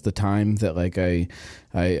just the time that like I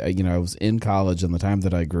was in college and the time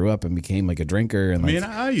that I grew up and became like a drinker. And like,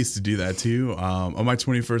 I used to do that too. On my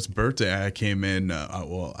 21st birthday, I came in.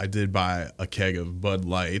 I did buy a keg of Bud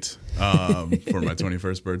Light for my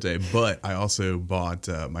 21st birthday, but I also bought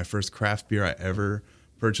my first craft beer I ever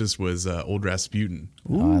purchased was Old Rasputin.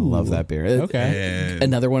 Oh, I love that beer. Okay. And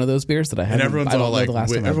Another one of those beers that I haven't. everyone's I don't all know like, the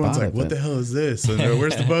last time I everyone's bought like, it, what but- the hell is this? And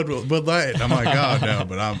where's the Bud Light? And I'm like, oh no,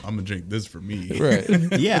 but I'm gonna drink this for me. Right.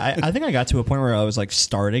 Yeah, I think I got to a point where I was like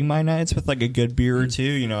starting my nights with like a good beer or two.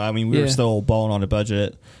 You know, I mean, we were Yeah. still balling on a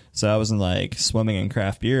budget, so I wasn't like swimming in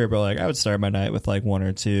craft beer, but like I would start my night with like one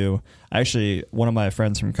or two. Actually, one of my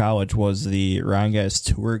friends from college was the Ryan Guy's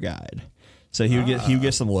tour guide. So he would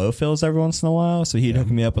get some low fills every once in a while. So he'd hook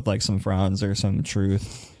me up with like some Franz or some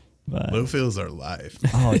Truth. But, Low fills are life.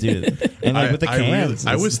 oh, dude! And like with the cans,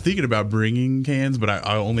 I was thinking about bringing cans, but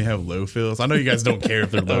I only have low fills. I know you guys don't care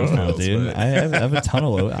if they're low oh, fills, dude, but I have a ton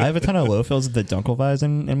of low. I have a ton of low fills of the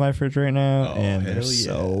Dunkelweizen in my fridge right now, and hell they're yeah.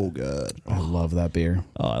 so good. I love that beer.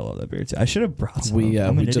 Oh, I love that beer too. I should have brought some. We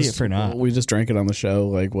I'm an we idiot just for not. we just drank it on the show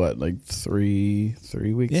like 3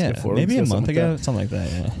 weeks Yeah, ago, 4 maybe weeks a ago, month something ago, like something like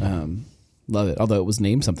that. Yeah, that. Love it. Although it was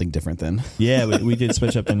named something different then. yeah, we did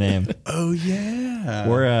switch up the name. oh yeah,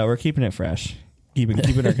 We're keeping it fresh,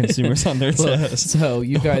 keeping our consumers on their toes. So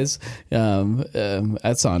you guys at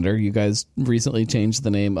Sonder, you guys recently changed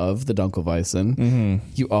the name of the Dunkelweizen. Mm-hmm.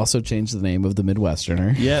 You also changed the name of the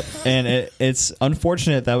Midwesterner. Yep, and it's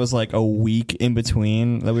unfortunate that was like a week in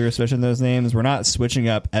between that we were switching those names. We're not switching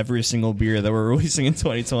up every single beer that we're releasing in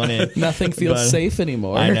 2020. Nothing feels But- safe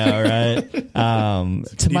anymore. I know, right?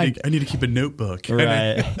 I need to keep a notebook.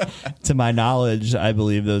 Right. To my knowledge, I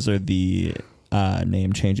believe those are the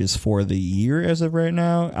name changes for the year as of right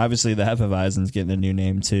now. Obviously, the Hefeweizen's getting a new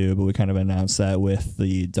name too, but we kind of announced that with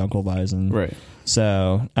the Dunkelweizen. Right.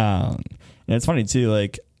 So, and it's funny too.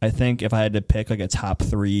 Like, I think if I had to pick like a top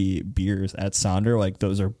 3 beers at Sonder, like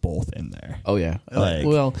those are both in there. Oh yeah. Like-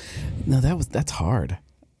 well, no, that's hard.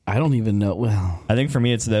 I don't even know. Well, I think for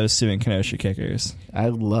me, it's those two and Kenosha Kickers. I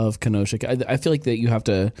love Kenosha. I feel like that you have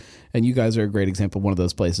to, and you guys are a great example. One of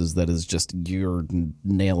those places that is just you're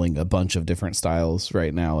nailing a bunch of different styles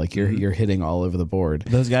right now. Like you're hitting all over the board.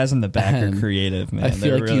 Those guys in the back And are creative, man. I feel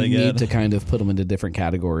They're like really you good. need to kind of put them into different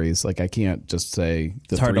categories. Like I can't just say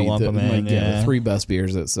the It's hard to three, lump them in, the yeah. 3 best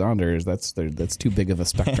beers at Saunders. That's too big of a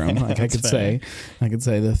spectrum. Like I could fair.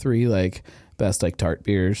 say the 3 like best like tart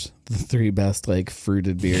beers, the 3 best like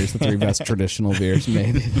fruited beers, the 3 best traditional beers,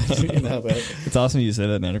 maybe. You know, but It's awesome you say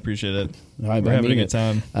that, man. I appreciate it. I We're having mean a good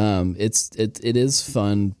time. it is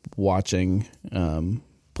fun watching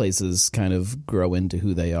places kind of grow into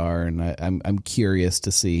who they are, and I'm curious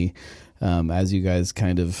to see as you guys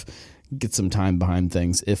kind of get some time behind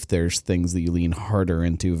things if there's things that you lean harder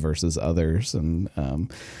into versus others. And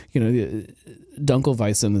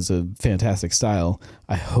Dunkelweizen is a fantastic style.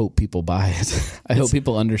 I hope people buy it. I hope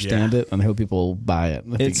people understand it, and I hope people buy it.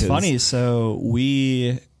 It's because- funny. So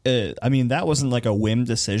I mean, that wasn't like a whim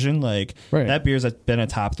decision. Like Right. that beer's been a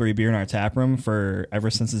top 3 beer in our tap room for ever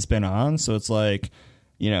since it's been on. So it's like,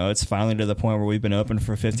 it's finally to the point where we've been open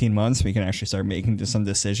for 15 months. We can actually start making some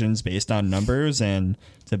decisions based on numbers and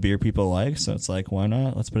the beer people like. So it's like, why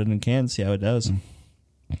not? Let's put it in cans, see how it does.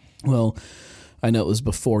 Well, I know it was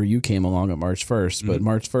before you came along at March 1st, but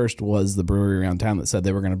March 1st was the brewery around town that said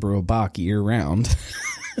they were going to brew a Bock year round.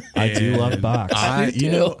 I do love Box. I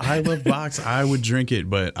love Box. I would drink it,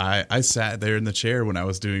 but I sat there in the chair when I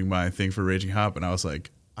was doing my thing for Raging Hop, and I was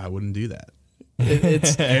like, I wouldn't do that.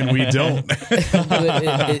 And we don't.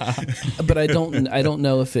 But I don't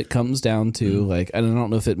know if it comes down to like, I don't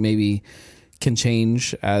know if it maybe can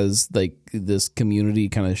change as like this community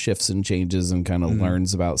kind of shifts and changes and kind of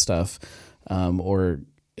learns about stuff, or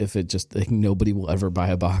if it just like nobody will ever buy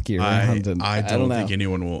a Bock year round. And I don't don't know. think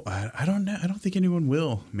anyone will. I don't know. I don't think anyone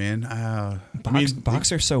will, man.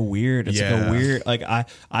 Box are so weird. It's like a weird, like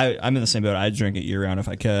I'm in the same boat. I'd drink it year round if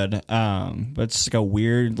I could. But it's like a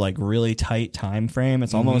weird, like really tight time frame.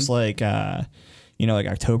 It's almost like, like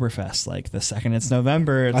Oktoberfest, like the second it's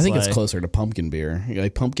November. I think like, it's closer to pumpkin beer.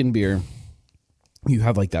 Like pumpkin beer, you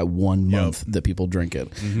have like that 1 month that people drink it.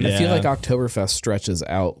 I feel Yeah. like Oktoberfest stretches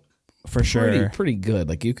out for sure. pretty good.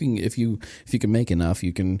 Like you can, if you can make enough,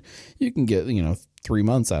 you can get 3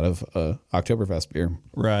 months out of Oktoberfest beer.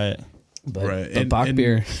 Right. But Right. the And- Bock and-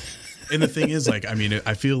 beer, And the thing is, like, I mean,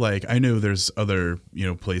 I feel like I know there's other,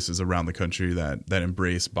 places around the country that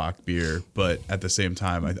embrace Bock beer, but at the same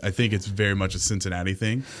time, I think it's very much a Cincinnati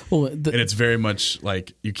thing. well, And it's very much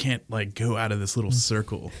like you can't like go out of this little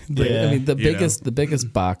circle. Yeah. I mean, the You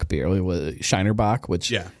biggest Bock beer was Shiner Bock,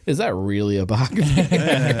 which Yeah. is that really a Bock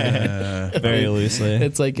beer? Very loosely.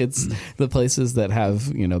 It's like it's the places that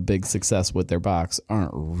have big success with their Bocks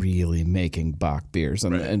aren't really making Bock beers,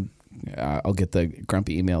 and Right. and I'll get the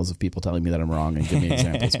grumpy emails of people telling me that I'm wrong and give me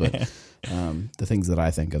examples, but the things that I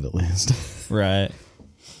think of at least. Right.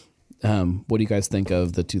 What do you guys think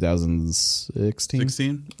of the 2016?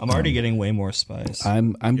 16. I'm already getting way more spice.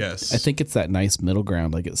 Yes. I think it's that nice middle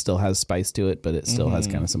ground. Like it still has spice to it, but it still has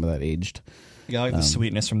kind of some of that aged. You got like the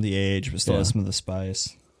sweetness from the age, but still has some of the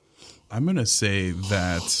spice. I'm gonna say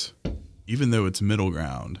that even though it's middle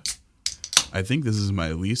ground, I think this is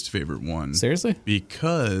my least favorite one. Seriously?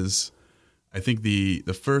 Because I think the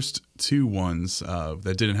first two ones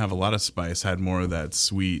that didn't have a lot of spice had more of that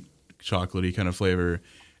sweet, chocolatey kind of flavor.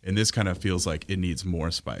 And this kind of feels like it needs more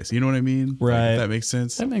spice. You know what I mean? Right. Like, if that makes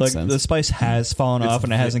sense. That makes Like sense. the spice has fallen off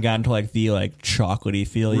and it hasn't gotten to like the like chocolatey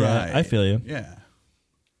feel yet. Right. I feel you. Yeah.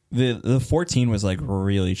 The 14 was like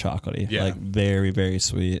really chocolatey, Yeah. like very, very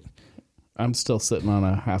sweet. I'm still sitting on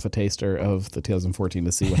a half a taster of the 2014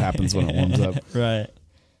 to see what happens when it warms up. Right.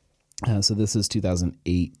 So this is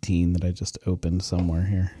 2018 that I just opened somewhere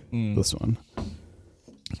here. This one.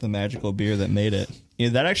 The magical beer that made it. You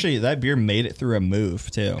know, that beer made it through a move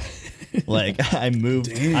too. Like I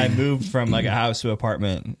moved from like a house to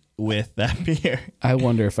apartment with that beer. I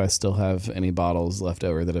wonder if I still have any bottles left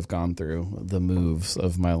over that have gone through the moves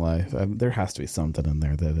of my life. There has to be something in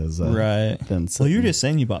there that is Right. been Well, you were sitting- just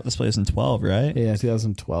saying you bought this place in 12, right? yeah,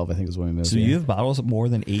 2012 I think is when we moved. So here. you have bottles more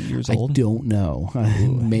than 8 years I old? don't know.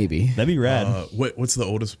 Maybe. That'd be rad. What's the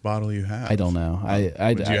oldest bottle you have? I don't know.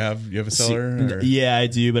 Do you have a cellar? Or? Yeah, I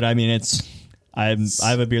do, but I mean, I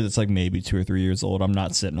have a beer that's like maybe 2 or 3 years old. I'm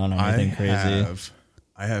not sitting on anything crazy.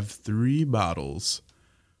 I have 3 bottles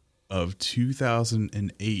of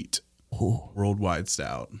 2008 Worldwide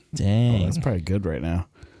Stout. Dang. That's probably good right now.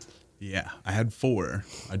 Yeah, I had 4.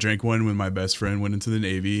 I drank one when my best friend went into the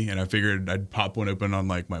Navy, and I figured I'd pop one open on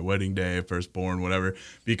like my wedding day, firstborn, whatever.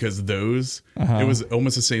 Because those, it was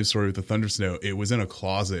almost the same story with the Thunder Snow. It was in a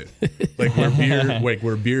closet, like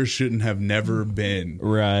where beer shouldn't have never been.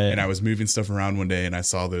 Right. And I was moving stuff around one day, and I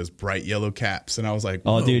saw those bright yellow caps, and I was like,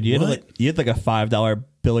 Oh, "Whoa, dude, you what?" had like a $5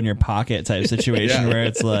 bill in your pocket type situation where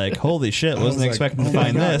it's like, holy shit, I was wasn't like, expecting "Oh to my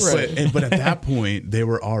find God." this. But at that point, they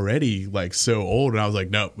were already like so old, and I was like,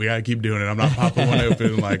 "No, we gotta keep doing it. I'm not popping one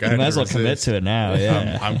open." Like I You might as well commit to it now.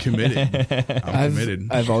 Yeah. I'm committed. I'm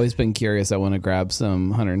committed. I've always been curious. I want to grab some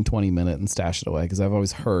 120 minute and stash it away because I've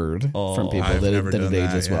always heard from people I've that never it done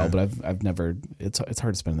ages that, well, yeah. but I've never. It's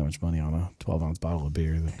hard to spend that much money on a 12-ounce bottle of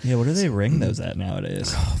beer. Yeah, what do they ring those at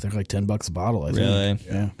nowadays? They're like $10 a bottle. I Really? think.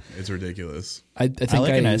 Yeah. It's ridiculous. I think I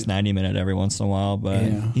like a nice 90 minute every once in a while, but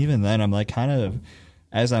Yeah. even then, I'm like kind of,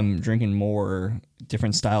 as I'm drinking more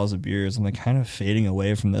different styles of beers, I'm like kind of fading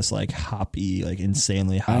away from this like hoppy, like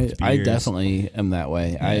insanely hopped I beers. definitely am that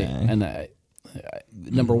way. Yeah.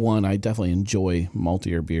 Number one, I definitely enjoy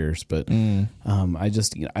maltier beers, but I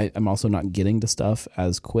just I'm also not getting to stuff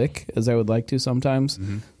as quick as I would like to sometimes.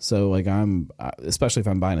 So like especially if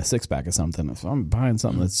I'm buying a 6-pack of something, if I'm buying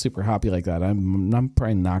something that's super hoppy like that, I'm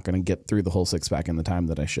probably not going to get through the whole 6-pack in the time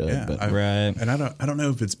that I should. Yeah, but Right. And I don't know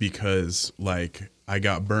if it's because like I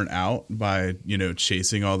got burnt out by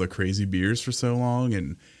chasing all the crazy beers for so long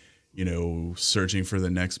and searching for the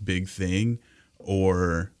next big thing,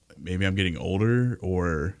 or maybe I'm getting older,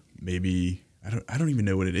 or maybe I don't even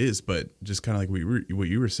know what it is, but just kind of like what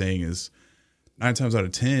you were saying is 9 times out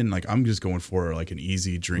of 10, like I'm just going for like an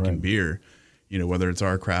easy drinking beer, whether it's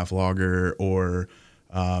our craft lager or,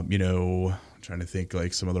 I'm trying to think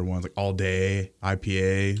like some other ones like All Day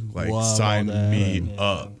IPA, like Love sign All Day. me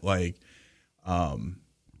up, like,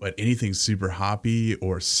 but anything super hoppy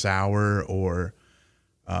or sour or,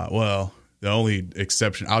 the only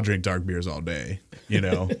exception, I'll drink dark beers all day.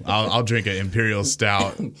 I'll drink an imperial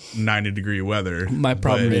stout, 90-degree weather. my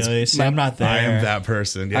problem is Really? See, I'm not there. I am that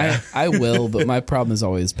person. Yeah. I will, but my problem is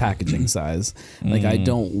always packaging size. Like I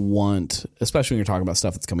don't want, especially when you're talking about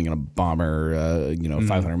stuff that's coming in a bomber,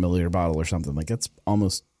 500 milliliter bottle or something. Like it's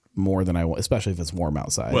almost more than I want, especially if it's warm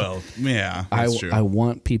outside. Well, yeah, that's true. I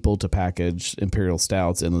want people to package imperial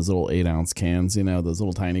stouts in those little 8-ounce cans, those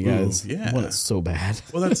little tiny guys. yeah. I want it so bad.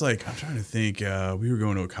 Well, that's like, I'm trying to think. We were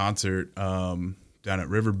going to a concert down at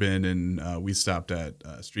Riverbend, and we stopped at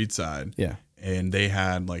Streetside. Yeah. And they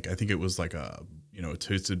had like, I think it was like a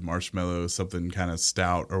toasted marshmallow, something kind of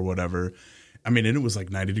stout or whatever. I mean, and it was like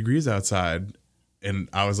 90 degrees outside, and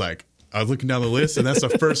I was looking down the list, and that's the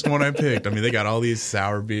first one I picked. I mean, they got all these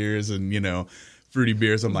sour beers and fruity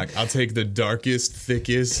beers. I'm like, I'll take the darkest,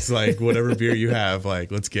 thickest, like whatever beer you have.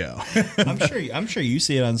 Like, let's go. I'm sure you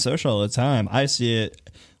see it on social all the time. I see it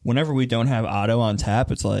whenever we don't have Otto on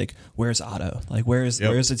tap. It's like, where's Otto? Like, where's the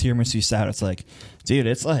tiramisu stout? It's like, dude,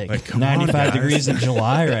 it's like come on, 95 guys. degrees in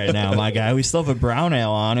July right now, my guy. We still have a brown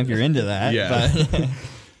ale on if you're into that. Yeah. But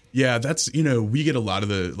Yeah, that's, we get a lot of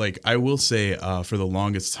the, like, I will say for the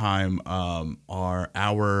longest time, our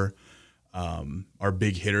our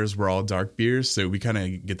big hitters were all dark beers, so we kind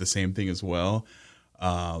of get the same thing as well,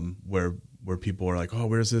 where people are like, oh,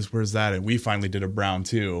 where's this, where's that, and we finally did a brown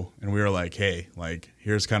too, and we were like, hey, like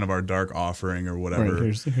here's kind of our dark offering or whatever.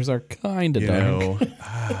 Right, here's our kind of dark.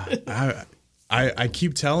 I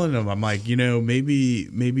keep telling them, I'm like,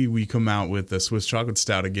 maybe we come out with the Swiss chocolate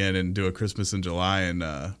stout again and do a Christmas in July and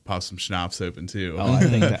pop some schnapps open too. Oh, I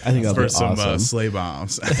think that'll for be some awesome. sleigh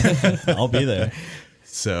bombs. I'll be there.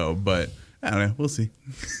 So, but I don't know. We'll see.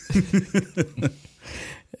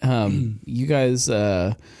 You guys,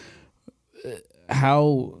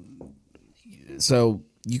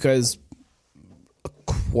 you guys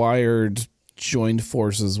joined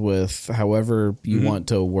forces with, however you want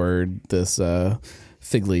to word this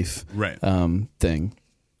fig leaf Right. thing.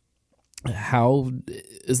 How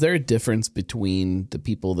is there a difference between the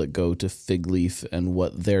people that go to Fig Leaf and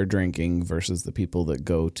what they're drinking versus the people that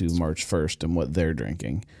go to March 1st and what they're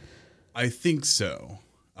drinking? I think so.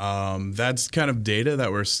 That's kind of data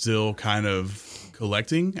that we're still kind of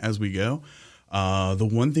collecting as we go. The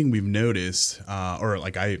one thing we've noticed,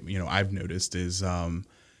 I've noticed is, a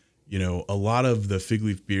lot of the Fig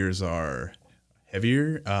Leaf beers are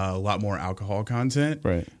heavier, a lot more alcohol content.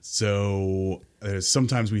 Right. So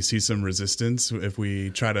sometimes we see some resistance if we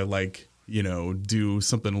try to do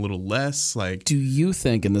something a little less. Like, do you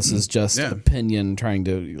think, and this is just opinion trying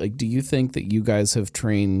to, do you think that you guys have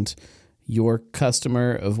trained your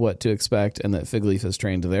customer of what to expect and that Fig Leaf has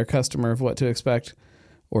trained their customer of what to expect?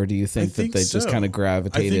 Or do you think that they just kind of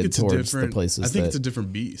gravitated towards the places? I think it's a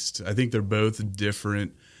different beast. I think they're both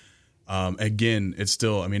different. Again, it's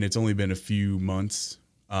still, it's only been a few months.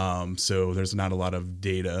 So there's not a lot of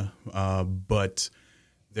data, but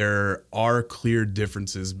there are clear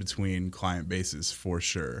differences between client bases for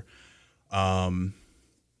sure. We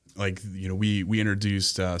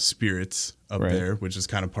introduced spirits up there, which is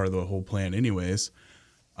kind of part of the whole plan anyways.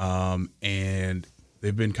 And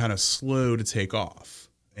they've been kind of slow to take off.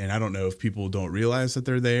 And I don't know if people don't realize that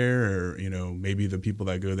they're there, or, maybe the people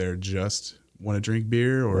that go there just want to drink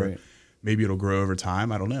beer, or maybe it'll grow over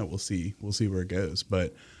time. I don't know. We'll see where it goes.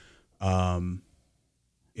 But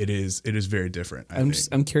it is very different. I'm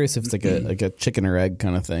curious if it's like a chicken or egg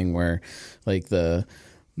kind of thing where like the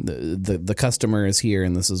customer is here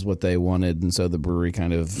and this is what they wanted, and so the brewery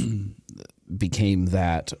kind of became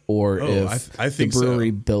that, or if I think the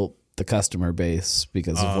brewery built the customer base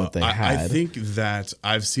because of what they had. I think that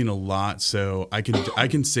I've seen a lot, so I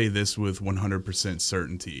can say this with 100%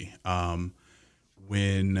 certainty.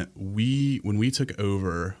 When we took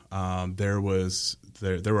over, there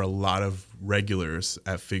were a lot of regulars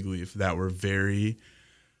at Fig Leaf that were very,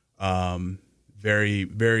 very,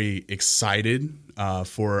 very excited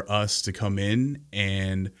for us to come in,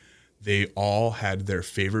 and they all had their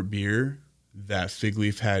favorite beer that Fig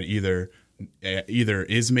Leaf had either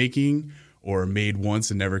is making or made once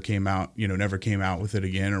and never came out with it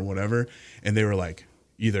again or whatever. And they were like,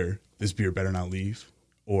 either this beer better not leave,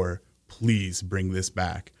 or please bring this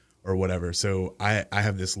back, or whatever. So I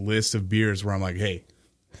have this list of beers where I'm like, hey,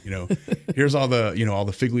 here's all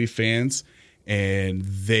the Fig Leaf fans, and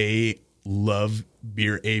they love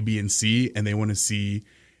beer A, B, and C, and they want to see,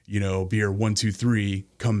 beer 1, 2, 3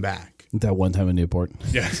 come back. That one time in Newport.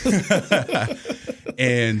 Yeah.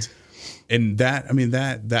 And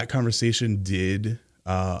that conversation did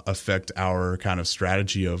affect our kind of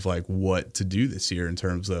strategy of like what to do this year in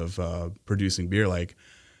terms of producing beer. Like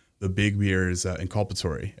the big beer is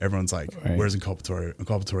Inculpatory. Everyone's like, where's Inculpatory?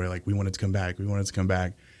 Inculpatory, like we want it to come back. We want it to come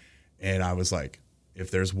back. And I was like,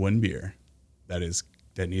 if there's one beer that needs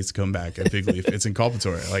to come back at Fig Leaf, it's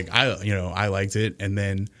Inculpatory. Like I liked it, and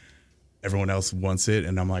then everyone else wants it,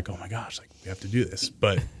 and I'm like, oh my gosh, like we have to do this.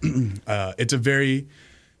 But it's a very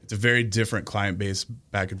different client base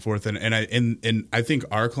back and forth, and I think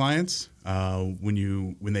our clients,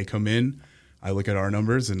 when they come in, I look at our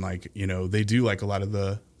numbers, and they do like a lot of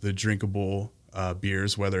the drinkable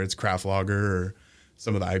beers, whether it's craft lager or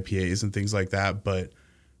some of the IPAs and things like that. But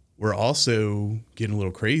we're also getting a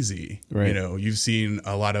little crazy. Right. You've seen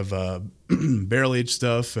a lot of barrel aged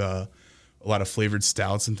stuff, a lot of flavored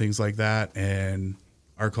stouts and things like that, and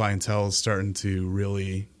our clientele is starting to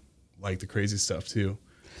really like the crazy stuff too.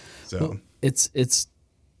 So well, it's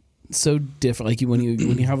so different. Like when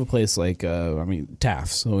you have a place like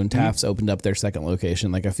Taft's. So when Taft's opened up their second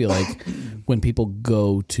location, like I feel like when people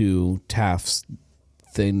go to Taft's,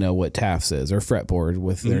 they know what Taft's is, or Fretboard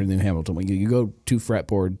with their New Hamilton. When you go to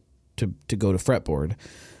Fretboard to go to Fretboard,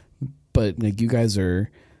 but like you guys are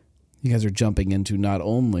jumping into not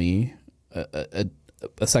only a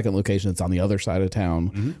second location that's on the other side of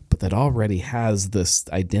town, but that already has this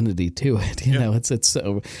identity to it. You know, it's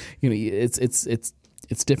so, you know,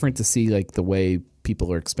 it's different to see like the way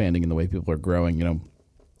people are expanding and the way people are growing. You know,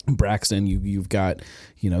 Braxton, you've got,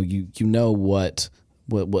 you know what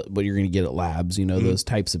you're going to get at Labs, you know, those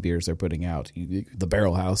types of beers they're putting out. The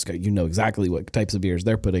Barrel House, you know exactly what types of beers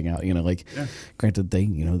they're putting out. You know, like granted, they,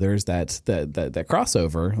 you know, there's that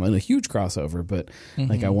crossover, and a huge crossover, but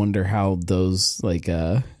like I wonder how those like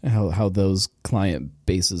how those client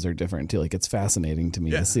bases are different too. Like it's fascinating to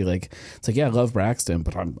me to see. Like it's like, yeah, I love Braxton,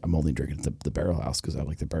 but I'm only drinking the Barrel House because I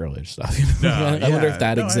like the barrel aged stuff. You know? I wonder if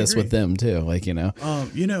that exists with them too. Like, you know,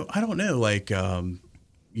 you know, I don't know, like.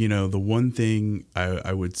 You know, the one thing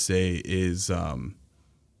I would say is I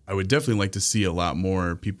would definitely like to see a lot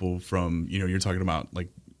more people from, you know, you're talking about like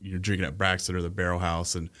you're drinking at Braxton or the Barrel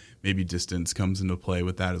House, and maybe distance comes into play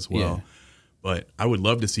with that as well. Yeah. But I would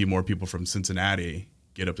love to see more people from Cincinnati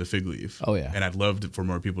get up to Fig Leaf. Oh, yeah. And I'd love for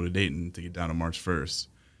more people to Dayton to get down on March 1st.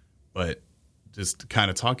 But just kind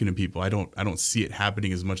of talking to people, I don't see it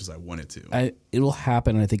happening as much as I want it to. It'll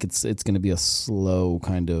happen. I think it's going to be a slow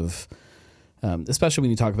kind of... especially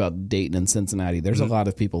when you talk about Dayton and Cincinnati, there's a lot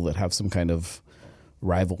of people that have some kind of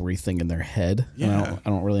rivalry thing in their head. Yeah. I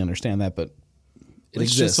don't really understand that, but it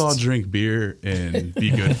Let's exists. just all drink beer and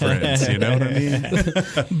be good friends. You know what I mean?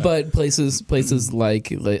 But places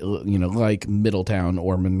like you know, like Middletown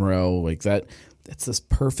or Monroe, like that, it's this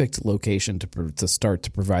perfect location to start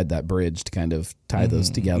to provide that bridge to kind of tie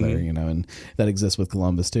those together. You know, and that exists with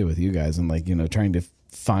Columbus too, with you guys, and like, you know, trying to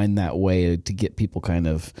find that way to get people kind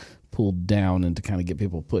of pulled down and to kind of get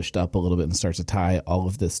people pushed up a little bit and start to tie all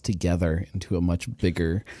of this together into a much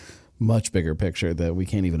bigger picture that we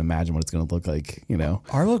can't even imagine what it's going to look like. You know,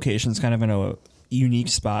 our location's kind of in a unique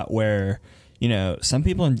spot where, you know, some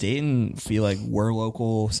people in Dayton feel like we're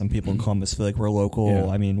local. Some people in Columbus feel like we're local. Yeah.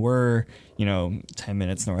 I mean, we're, you know, 10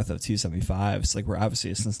 minutes north of 275. It's like we're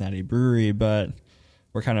obviously a Cincinnati brewery, but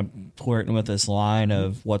we're kind of flirting with this line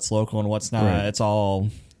of what's local and what's not. Right. It's all,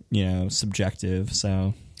 you know, subjective.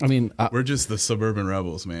 So I mean, we're just the suburban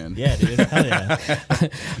rebels, man. yeah, dude. Hell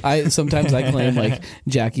yeah. Sometimes I claim like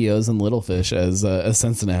Jackie O's and Little Fish as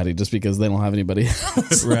Cincinnati just because they don't have anybody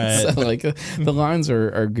else. Right. So like the lines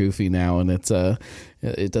are goofy now, and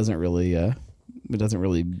it doesn't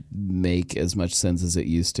really make as much sense as it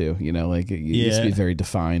used to. You know, like it used to be very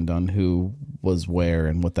defined on who was where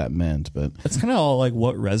and what that meant. But it's kind of all like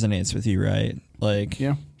what resonates with you, right? Like,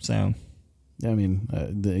 yeah. So. I mean,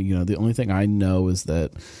 the only thing I know is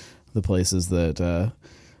that the places that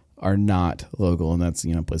are not local, and that's,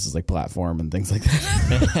 you know, places like Platform and things like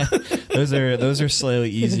that. those are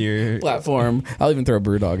slightly easier. Platform. I'll even throw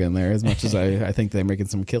Brewdog in there, as much as I think they're making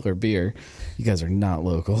some killer beer. You guys are not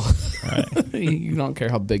local. Right. You don't care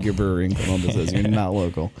how big your brewery in Columbus is. You're not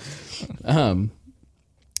local.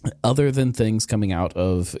 Other than things coming out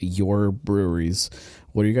of your breweries,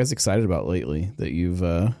 what are you guys excited about lately that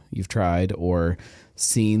you've tried or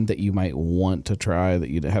seen that you might want to try that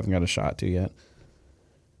you haven't got a shot to yet?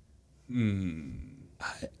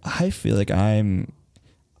 I feel like I'm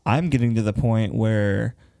getting to the point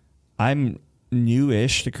where I'm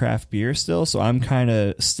newish to craft beer still, so I'm kind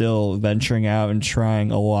of still venturing out and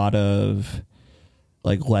trying a lot of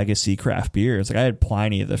like legacy craft beers. Like I had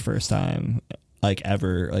Pliny the first time like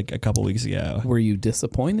ever, like a couple weeks ago. Were you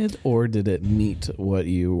disappointed, or did it meet what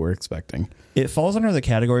you were expecting? It falls under the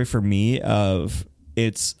category for me of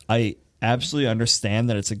I absolutely understand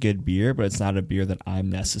that it's a good beer, but it's not a beer that I'm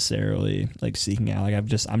necessarily like seeking out. Like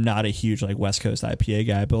I'm not a huge like West Coast IPA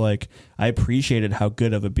guy, but like I appreciated how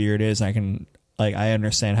good of a beer it is. And I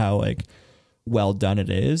understand how like well done it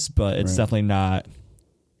is, but it's definitely not,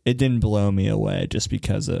 it didn't blow me away just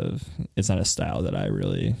because of, it's not a style that I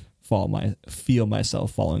really feel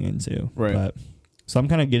myself falling into. Right. But, so I'm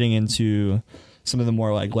kind of getting into some of the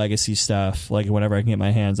more like legacy stuff, like whenever I can get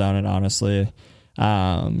my hands on it, honestly.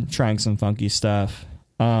 Trying some funky stuff.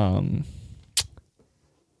 As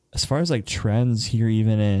far as like trends here,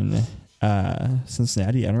 even in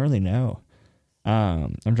Cincinnati, I don't really know.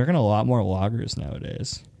 I'm drinking a lot more lagers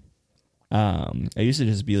nowadays. I used to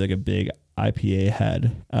just be like a big IPA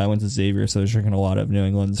head. I went to Xavier, so I was drinking a lot of New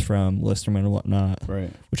England's from Listerman and whatnot,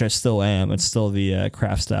 right? Which I still am. It's still the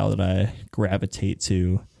craft style that I gravitate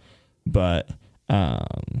to, but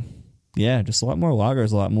yeah, just a lot more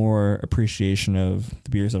lagers, a lot more appreciation of the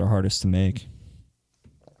beers that are hardest to make.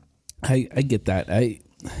 I get that. I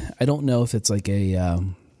don't know if it's like I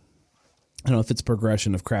don't know if it's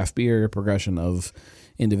progression of craft beer, progression of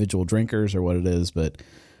individual drinkers, or what it is, but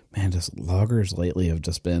man, just lagers lately have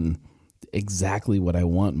just been exactly what I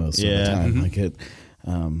want most of the time. Like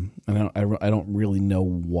I don't really know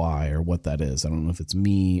why or what that is. I don't know if it's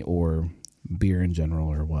me or beer in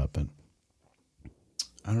general or what, but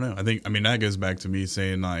I don't know. I mean, that goes back to me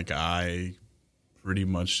saying like I pretty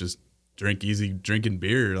much just drink easy drinking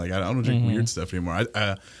beer. Like I don't drink weird stuff anymore.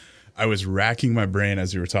 I was racking my brain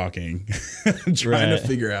as you were talking, trying to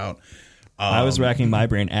figure out. I was racking my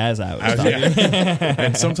brain as I was talking. Yeah.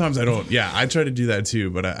 And sometimes I don't. Yeah, I try to do that too,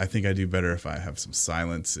 but I think I do better if I have some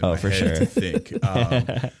silence in my head to think.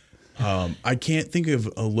 I can't think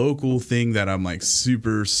of a local thing that I'm like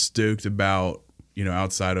super stoked about,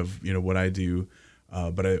 outside of, what I do.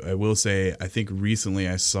 But I will say, I think recently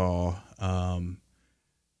I saw that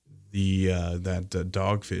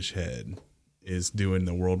Dogfish Head is doing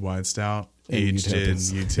the worldwide stout aged in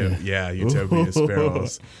Utopia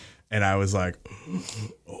Sparrows. And I was like,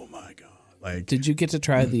 oh my God. Like, did you get to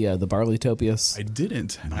try the Barleytopias? I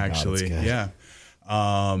didn't actually. Yeah.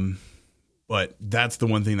 But that's the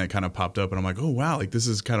one thing that kind of popped up and I'm like, oh wow, like this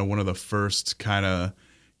is kind of one of the first kind of,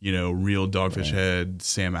 real Dogfish Head,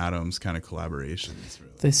 Sam Adams kind of collaborations.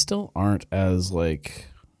 Really. They still aren't as like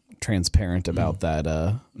transparent about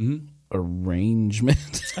that arrangement.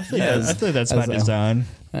 I think that's by design.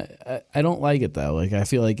 I don't like it though. Like I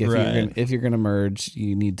feel like if you're gonna merge,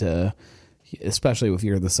 you need to, especially if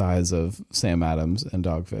you're the size of Sam Adams and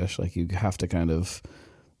Dogfish, like you have to kind of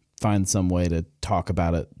find some way to talk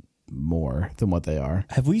about it more than what they are.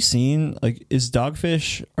 Have we seen are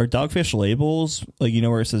Dogfish labels like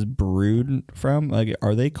where it says brewed from? Like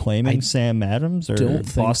are they claiming Sam Adams or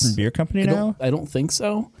Boston Beer Company now? I don't think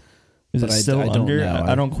so. Is it still under?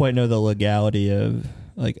 I don't quite know the legality of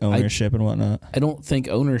like ownership and whatnot. I don't think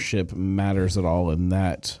ownership matters at all in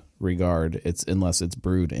that regard. It's unless it's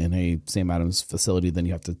brewed in a Sam Adams facility, then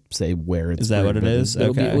you have to say where it's. Is that brewed, what it is?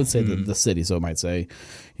 It would say the city, so it might say,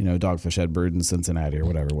 Dogfish Head brewed in Cincinnati or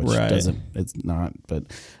whatever, which doesn't. It's not,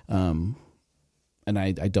 but. And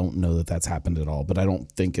I don't know that that's happened at all, but I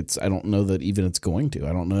don't know that even it's going to.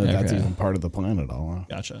 I don't know that that's even part of the plan at all.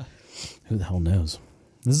 Gotcha. Who the hell knows?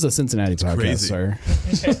 This is a Cincinnati podcast, crazy. Sir.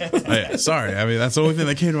 Sorry. I mean, that's the only thing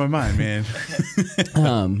that came to my mind, man.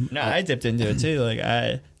 No, I dipped into it too. Like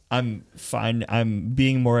I'm fine. I'm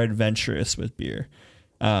being more adventurous with beer.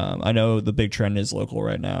 I know the big trend is local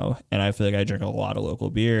right now, and I feel like I drink a lot of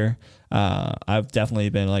local beer. I've definitely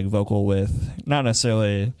been like vocal with, not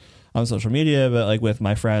necessarily on social media, but like with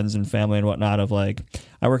my friends and family and whatnot of like,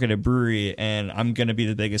 I work at a brewery and I'm going to be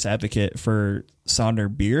the biggest advocate for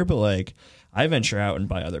Sonder beer, but like, I venture out and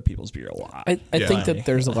buy other people's beer a lot. I think that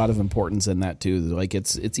there's a lot of importance in that too. Like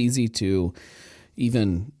it's easy to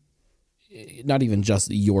not even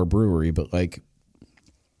just your brewery, but like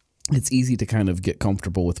it's easy to kind of get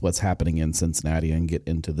comfortable with what's happening in Cincinnati and get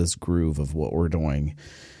into this groove of what we're doing.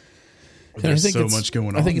 There's so much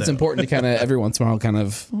going on. I think it's important to kind of every once in a while kind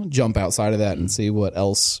of jump outside of that and see what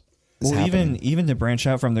else is happening. Even to branch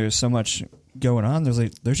out from there's so much going on.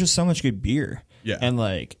 There's just so much good beer. Yeah. And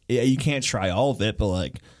like you can't try all of it, but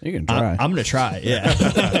like you can try. I'm gonna try. Yeah.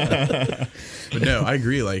 But no, I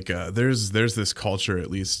agree. Like there's this culture, at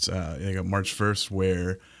least like on March 1st,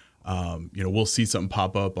 where we'll see something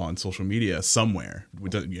pop up on social media somewhere.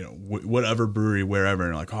 Whatever brewery, wherever,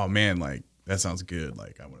 and like, oh man, like that sounds good.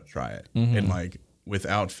 Like I want to try it. And like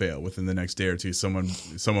without fail, within the next day or two,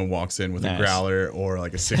 someone walks in with a growler or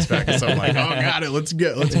like a 6-pack or something. Like, oh, got it. Let's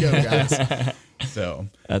go, guys. So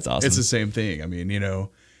that's awesome. It's the same thing. I mean,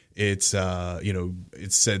 it's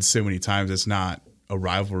it's said so many times. It's not a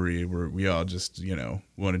rivalry where we all just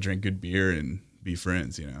want to drink good beer and be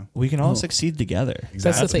friends. We can all succeed together. Exactly.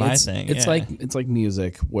 That's the thing. My thing. It's like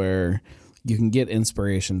music where you can get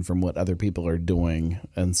inspiration from what other people are doing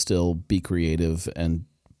and still be creative and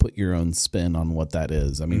put your own spin on what that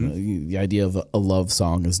is. I mean, the idea of a love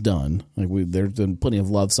song is done. Like there's been plenty of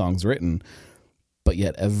love songs written, but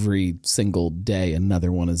yet every single day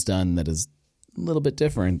another one is done that is a little bit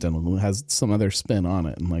different and has some other spin on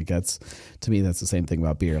it. And like to me, that's the same thing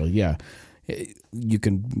about beer. Like, yeah, a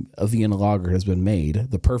Vienna lager has been made.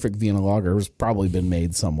 The perfect Vienna lager has probably been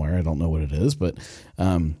made somewhere. I don't know what it is, but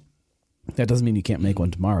that doesn't mean you can't make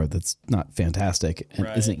one tomorrow that's not fantastic and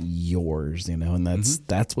isn't yours, and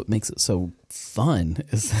that's what makes it so fun,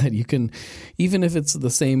 is that you can, even if it's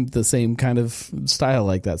the same kind of style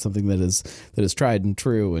like that, something that is tried and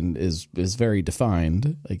true and is very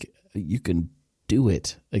defined, like you can do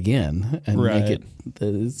it again and make it,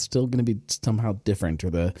 it's still going to be somehow different,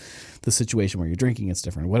 or the situation where you're drinking it's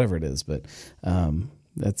different, whatever it is, but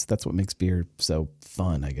that's what makes beer so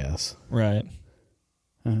fun, I guess. Right.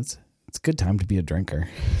 It's It's a good time to be a drinker.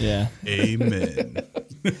 Yeah. Amen.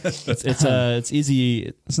 It's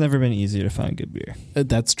easy. It's never been easy to find good beer.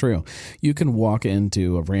 That's true. You can walk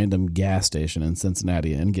into a random gas station in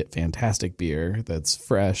Cincinnati and get fantastic beer that's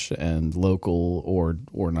fresh and local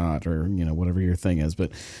or not, or whatever your thing is.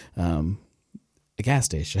 But a gas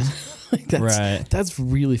station, that's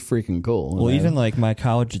really freaking cool. Well, even like my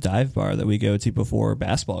college dive bar that we go to before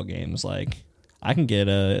basketball games, like I can get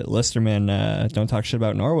a Listerman Don't Talk Shit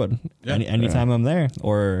About Norwood anytime I'm there.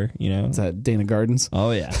 Or, Is that Dana Gardens? Oh,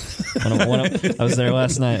 yeah. I was there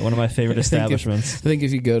last night. One of my favorite establishments. I think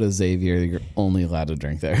if you go to Xavier, you're only allowed to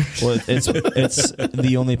drink there. Well, it's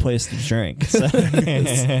the only place to drink. So.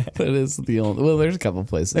 It is the only. Well, there's a couple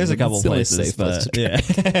places. There's a couple places, but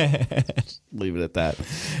leave it at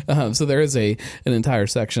that. So there is an entire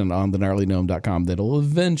section on thenarlygnome.com that'll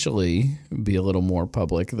eventually be a little more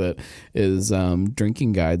public that is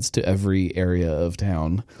drinking guides to every area of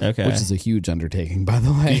town, which is a huge undertaking, by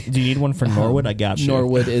the way. Do you need one for Norwood? I got you.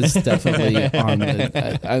 Norwood is definitely on.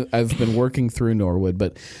 I've been working through Norwood,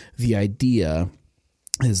 but the idea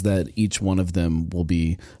is that each one of them will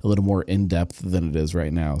be a little more in-depth than it is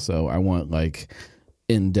right now. So I want like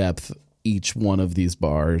in-depth each one of these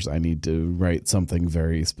bars. I need to write something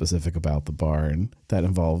very specific about the bar, and that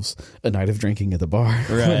involves a night of drinking at the bar.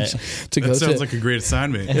 Right. That sounds like a great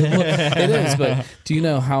assignment. It is, but do you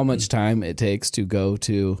know how much time it takes to go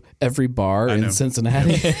to every bar in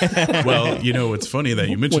Cincinnati? Well, it's funny that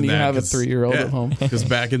you mentioned when you that. Have a 3-year-old at home. Because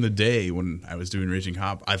back in the day when I was doing Raging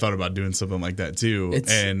Hop, I thought about doing something like that too.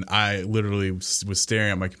 And I literally was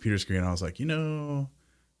staring at my computer screen and I was like,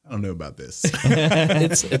 I don't know about this.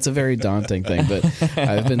 It's a very daunting thing, but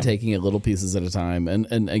I've been taking it little pieces at a time.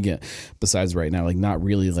 And again, besides right now, like not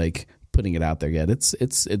really like putting it out there yet.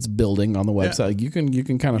 It's building on the website. Yeah. You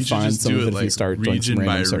can kind of find some of it if you start doing some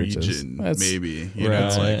random searches. Region, maybe.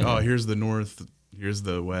 It's like, oh, here's the north, here's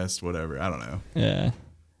the west, whatever. I don't know. Yeah.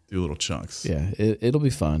 Do little chunks. Yeah, it'll be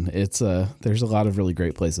fun. It's there's a lot of really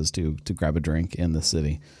great places to grab a drink in the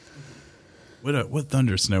city. What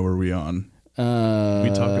Thunder Snow were we on? We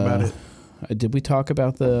talk about it. Did we talk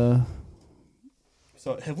about the?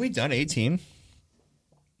 So have we done 18?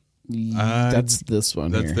 That's this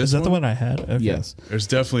one. Is that the one I had? Okay. Yes. There's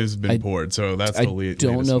definitely been poured, so that's the I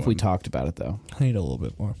don't know if we talked about it though. I need a little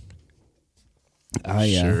bit more.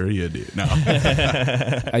 Sure you do. No.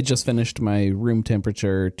 I just finished my room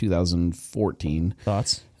temperature 2014.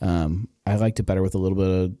 Thoughts? I liked it better with a little bit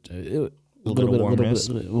of.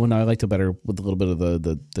 I liked it better with a little bit of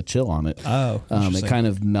the chill on it. Oh, it kind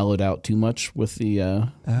of mellowed out too much with the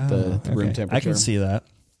room temperature. I can see that.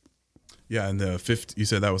 Yeah, and the 15. You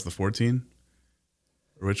said that was the 14.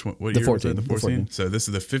 Or which one? What the year 14, was that? The 14. So this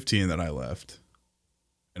is the 15 that I left,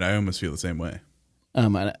 and I almost feel the same way. I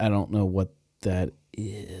don't know what that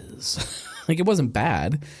is. Like it wasn't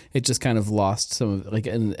bad. It just kind of lost some of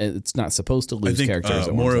and it's not supposed to lose characters.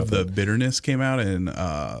 More of the bitterness came out and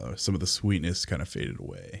some of the sweetness kind of faded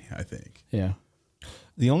away, I think. Yeah.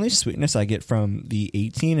 The only sweetness I get from the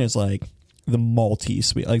 18 is like the malty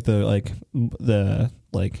sweet, like the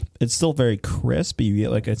it's still very crisp, but you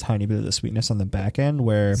get like a tiny bit of the sweetness on the back end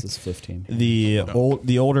where this is 15.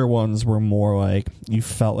 The older ones were more like you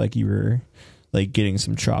felt like you were like getting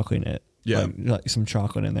some chocolate in it. Yeah, like some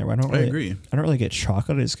chocolate in there. I agree. I don't really get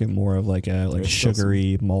chocolate. I just get more of like a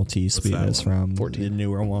sugary, malty sweetness from 14. the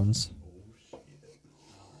newer ones.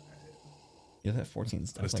 Yeah, that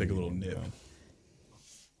 14's. Let's take a little nip.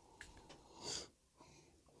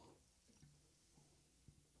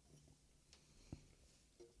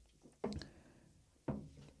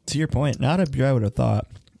 To your point, not a beer I would have thought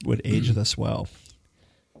would age this well.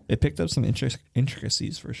 It picked up some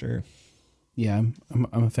intricacies for sure. Yeah, I'm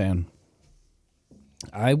a fan.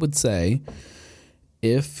 I would say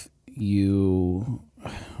if you, I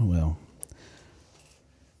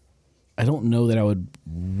don't know that I would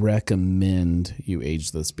recommend you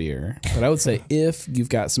age this beer, but I would say if you've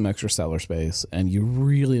got some extra cellar space and you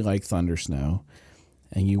really like Thunder Snow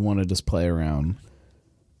and you want to just play around,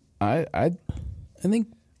 I think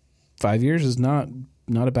 5 years is not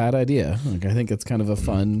a bad idea. Like I think it's kind of a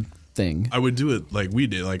fun thing. I would do it like we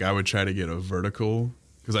did. Like I would try to get a vertical.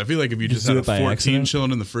 Because I feel like if you just had a 14 accident?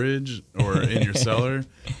 Chilling in the fridge or in your cellar,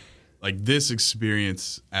 like this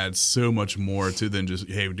experience adds so much more to than just,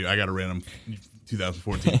 hey, dude, I got a random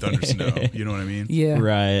 2014 Thunder Snow. You know what I mean? Yeah.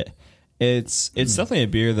 Right. It's definitely a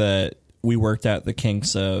beer that we worked out the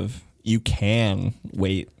kinks of. You can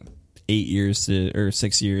wait 8 years or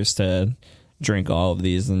 6 years to drink all of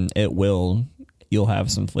these, and it will you'll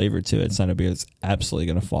have some flavor to it. It's not a beer that's absolutely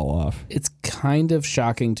going to fall off. It's kind of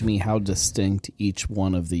shocking to me how distinct each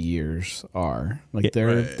one of the years are. Like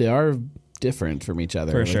they are different from each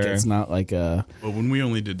other. For like sure. It's not like a But when we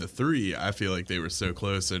only did the 3, I feel like they were so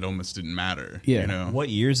close it almost didn't matter. Yeah. You know? What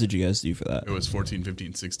years did you guys do for that? It was 14,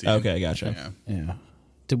 15, 16. Okay, gotcha. Yeah. yeah.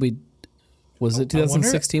 Did we? Was it I wonder-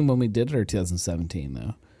 2016 when we did it, or 2017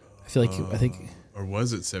 though? I feel like I think Or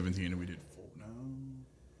was it 17 and we did 4?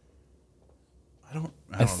 No.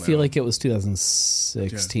 I I don't feel know. like it was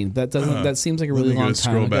 2016. That doesn't. That seems like a Let really me go long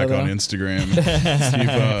scroll time back ago. on though.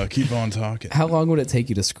 Instagram. keep on talking. How long would it take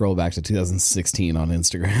you to scroll back to 2016 on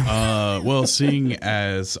Instagram? Well, seeing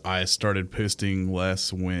as I started posting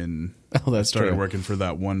less when Oh, I that's started true. working for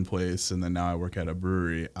that one place, and then now I work at a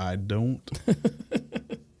brewery, I don't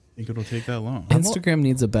think it'll take that long. Instagram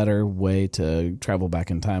needs a better way to travel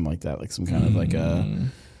back in time like that, like some kind of like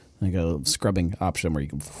a scrubbing option where you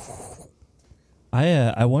can.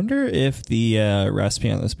 I wonder if the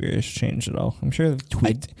recipe on this beer has changed at all. I'm sure they've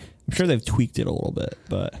tweaked. I'm sure they've tweaked it a little bit,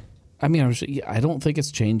 but I mean, I don't think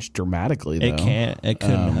it's changed dramatically. Though. it can't. It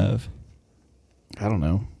couldn't have. I don't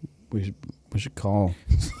know. We should call.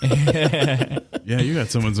 Yeah, you got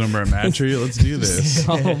someone's number at Matry. Let's do this.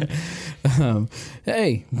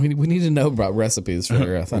 Hey, we need to know about recipes for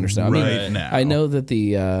Thunderstone. I mean, Right now. I know that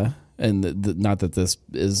not that this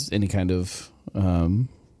is any kind of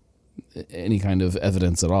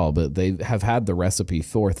evidence at all, but they have had the recipe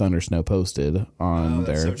for Thundersnow posted on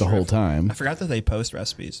there so the whole time, I forgot that they post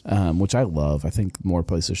recipes. which I love. I think more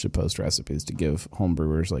places should post recipes to give home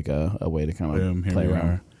brewers like a way to kind of Boom, here play we around.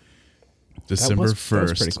 are. December that was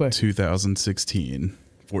pretty 1st, quick. 2016.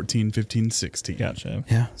 14, 15, 16. Gotcha.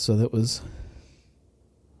 Yeah, so that was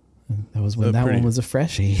when So that pretty- one was a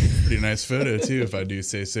freshie. Pretty nice photo, too, if I do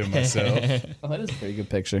say so myself. Oh, that is a pretty good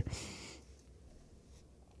picture.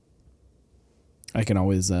 I can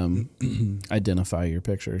always identify your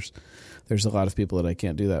pictures. There's a lot of people that I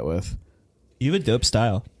can't do that with. You have a dope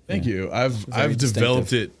style. Thank you. I've Very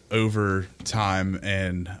developed it over time,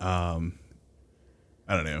 and I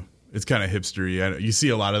don't know. It's kind of hipstery. You see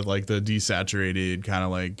a lot of like the desaturated kind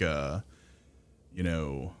of like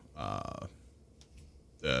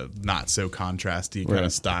not so contrasty kind Right.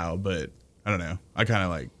 of style, but I don't know.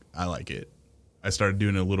 I like it. I started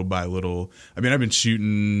doing it little by little. I mean, I've been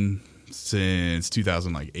shooting since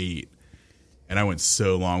 2008. And I went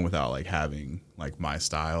so long without like having like my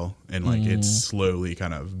style, and like it's slowly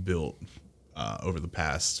kind of built over the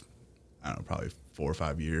past, I don't know, probably 4 or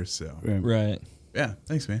 5 years. So Right. yeah,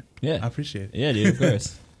 thanks, man. Yeah. I appreciate it. Yeah, dude. Of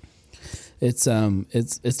course. It's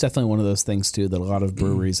definitely one of those things too that a lot of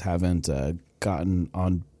breweries haven't gotten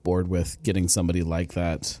on board with, getting somebody like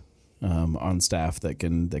that on staff that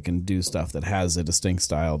can do stuff that has a distinct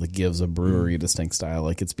style, that gives a brewery a distinct style.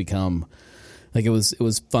 Like it's become like it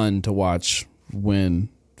was fun to watch when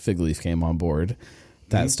Fig Leaf came on board.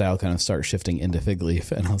 That style kind of starts shifting into Fig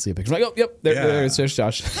Leaf, and I'll see a picture like, oh, yep, there's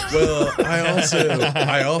Josh. Well,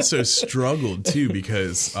 I also struggled too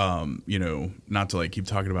because not to like keep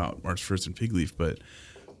talking about March 1st and Fig Leaf, but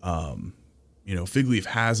Fig Leaf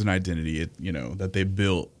has an identity that they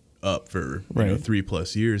built up for Right.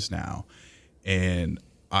 3+ years now, and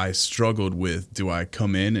I struggled with, do I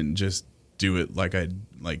come in and just do it like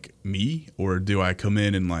me, or do I come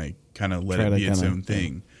in and like kind of let Try it to be its kinda- own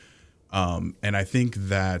thing? And I think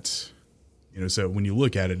that, so when you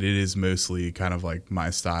look at it, it is mostly kind of like my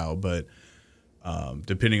style, but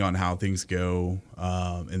depending on how things go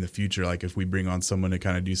in the future, like if we bring on someone to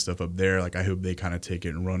kind of do stuff up there, like I hope they kind of take it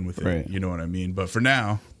and run with it. Right. You know what I mean? But for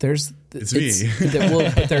now, It's me.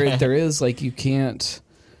 But there is like, you can't.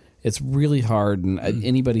 It's really hard, and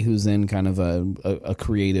anybody who's in kind of a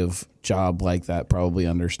creative job like that probably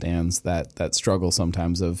understands that struggle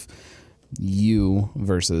sometimes of you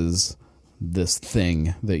versus this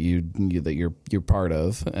thing that you're part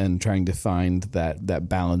of, and trying to find that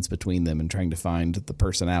balance between them, and trying to find the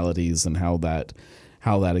personalities and how that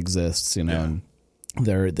exists. Yeah. And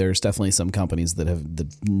there's definitely some companies that have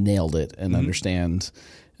nailed it and understand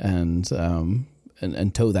and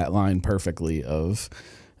toe that line perfectly of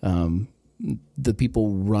the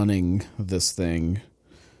people running this thing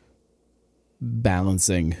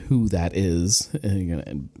balancing who that is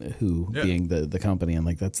and who being the company, and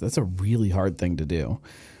like that's a really hard thing to do.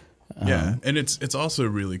 Yeah, and it's also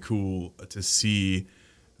really cool to see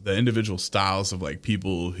the individual styles of like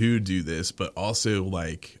people who do this, but also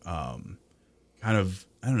like kind of,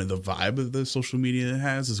 I don't know, the vibe of the social media it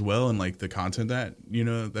has as well, and like the content that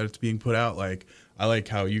that it's being put out. Like I like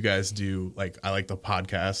how you guys do. Like I like the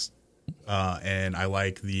podcast, and I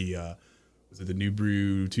like the was it the New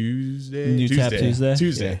Brew Tuesday? New Tap Tuesday?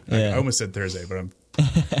 Tuesday. Yeah. I almost said Thursday, but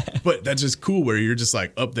but that's just cool where you're just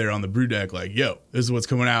like up there on the brew deck, like, yo, this is what's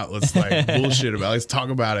coming out. Let's like bullshit about it. Let's talk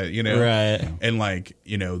about it, you know? Right. And like,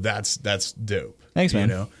 you know, that's dope. Thanks, man.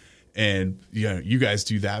 You know? And you know, you guys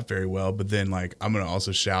do that very well. But then like I'm gonna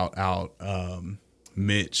also shout out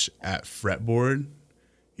Mitch at Fretboard.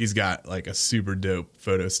 He's got like a super dope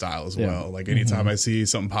photo style as well. Like anytime I see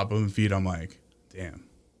something pop up in the feed, I'm like, damn,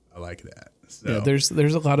 I like that. So Yeah, there's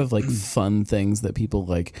a lot of like fun things that people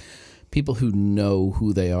like, people who know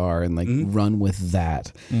who they are and like run with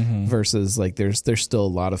that versus like there's still a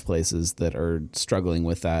lot of places that are struggling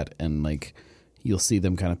with that, and like you'll see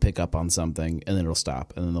them kind of pick up on something and then it'll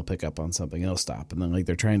stop, and then they'll pick up on something and it'll stop, and then like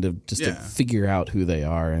they're trying to just to figure out who they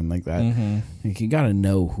are, and like that like, you got to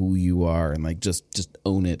know who you are and like just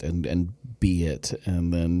own it and be it,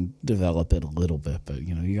 and then develop it a little bit, but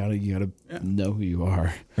you know you gotta know who you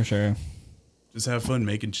are For sure. just have fun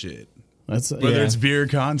making shit. That's Whether it's beer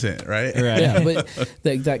content, right? Right. yeah, but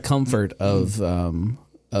that comfort of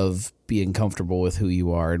being comfortable with who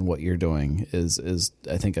you are and what you're doing is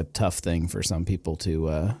I think a tough thing for some people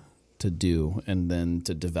to do, and then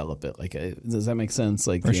to develop it. Like, does that make sense?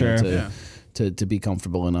 Like, For sure. to be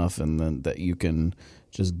comfortable enough, and then that you can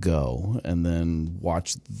just go and then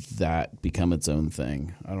watch that become its own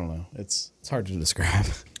thing. I don't know. It's hard to describe.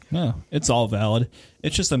 No, it's all valid.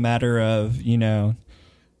 It's just a matter of, you know,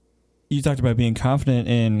 you talked about being confident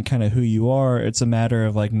in kind of who you are. It's a matter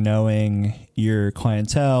of like knowing your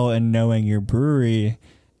clientele and knowing your brewery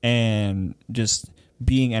and just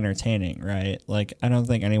being entertaining, right? Like, I don't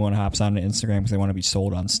think anyone hops onto Instagram because they want to be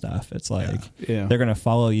sold on stuff. It's like Yeah. they're going to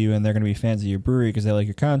follow you and they're going to be fans of your brewery because they like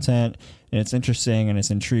your content and it's interesting and it's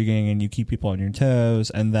intriguing and you keep people on your toes,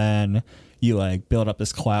 and then you like build up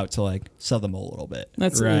this clout to like sell them a little bit.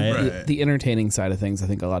 That's right. the entertaining side of things. I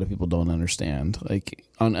think a lot of people don't understand, like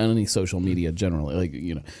on any social media generally. Like,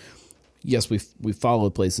 you know, yes, we follow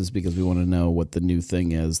places because we want to know what the new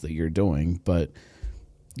thing is that you're doing, but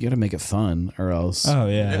you got to make it fun, or else,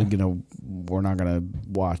 you know, we're not gonna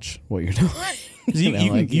watch what you're doing. You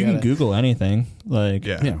can Google anything. Like,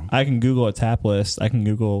 Yeah. I can Google a tap list. I can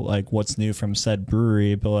Google like what's new from said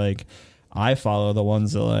brewery, but like I follow the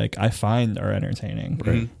ones that like I find are entertaining,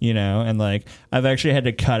 Right. you know, and like I've actually had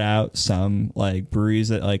to cut out some like breweries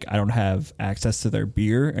that like I don't have access to their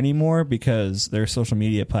beer anymore because their social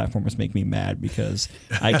media platforms make me mad because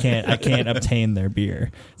I can't obtain their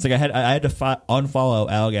beer. It's like I had to unfollow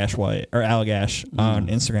Allagash White or Allagash on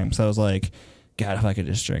Instagram, so I was like, God, if I could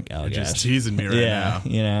just drink You're Allagash. just teasing me right now.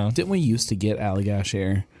 You know, Didn't we used to get Allagash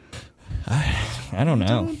here? I don't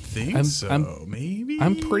know. I think maybe.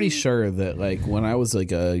 I'm pretty sure that like when I was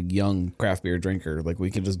like a young craft beer drinker, like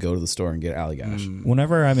we could just go to the store and get Allagash.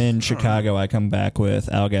 Whenever I'm in Chicago, I come back with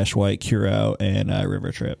Allagash White, Curo, and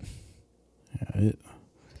River Trip.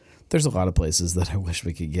 There's a lot of places that I wish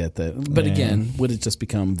we could get that, but again, would it just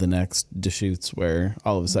become the next Deschutes where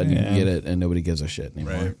all of a sudden you can get it and nobody gives a shit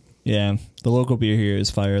anymore? Right. Yeah, the local beer here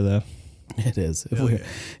is fire though, It is.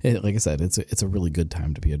 Like I said, it's a really good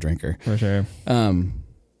time to be a drinker. for sure.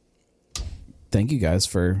 Thank you guys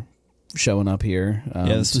for showing up here.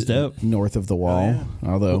 This was dope. North of the Wall.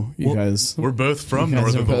 Although you guys, We're both from you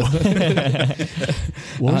guys north of the are wall.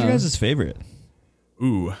 What was your guys' favorite?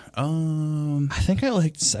 Ooh, I think I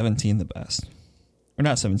liked 17 the best, or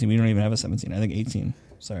not 17. We don't even have a 17. I think 18.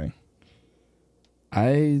 Sorry.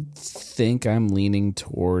 I think I'm leaning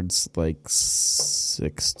towards like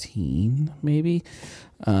 16, maybe.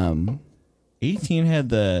 18 had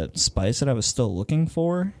the spice that I was still looking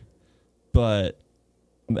for, but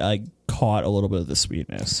I caught a little bit of the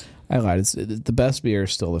sweetness. I lied. It's, the best beer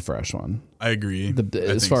is still the fresh one. I agree.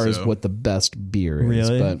 As far as what the best beer is,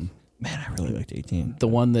 Really? but Man, I really liked 18. the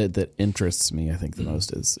one that interests me, I think, the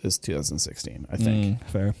most is 2016. I think,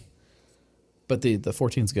 Fair. but the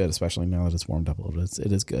 14 is good, especially now that it's warmed up a little bit.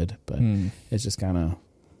 It is good, but it's just kind of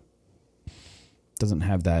doesn't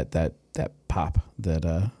have that pop that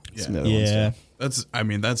some of the other ones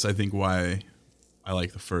do. That's I think why I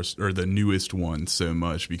like the first or the newest one so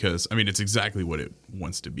much, because I mean it's exactly what it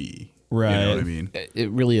wants to be. Right. You know what I mean?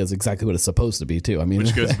 It really is exactly what it's supposed to be too. I mean,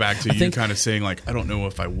 Which goes back to I you think- kind of saying like, I don't know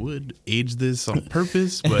if I would age this on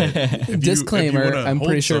purpose, but disclaimer, I'm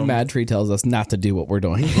pretty sure Mad Tree tells us not to do what we're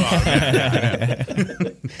doing.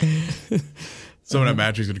 Someone at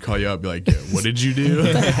Mad Tree's going to call you up and be like, yeah, what did you do?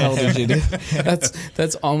 What the hell did you do?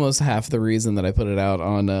 That's almost half the reason that I put it out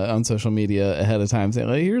on social media ahead of time, saying,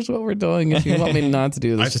 like, here's what we're doing. If you want me not to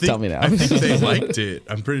do this, just tell me now. I think they liked it.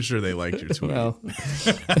 I'm pretty sure they liked your tweet. Well,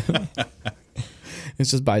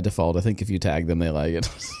 It's just by default. I think if you tag them, they like it.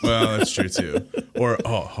 Well, that's true too. Or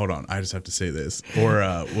hold on, I just have to say this. Or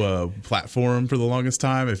platform for the longest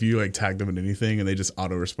time. If you like tag them in anything and they just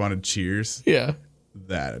auto responded cheers, Yeah.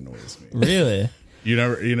 that annoys me. Really? You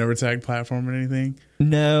never tagged platform in anything?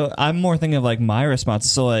 No, I'm more thinking of like my response.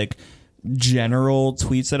 So like general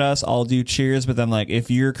tweets at us, I'll do cheers, but then like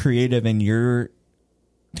if you're creative in your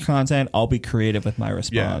content, I'll be creative with my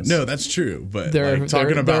response. Yeah, no, that's true. But There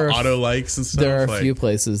talking are- about auto likes and stuff. There are a like, few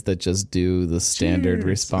places that just do the standard Cheers.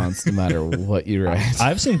 response no matter what you write.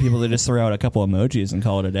 I've seen people that just throw out a couple emojis and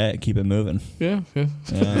call it a day, keep it moving. Yeah. Yeah.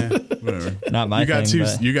 whatever. Not my thing.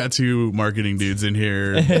 But You got two marketing dudes in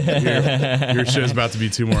here. Your show's about to be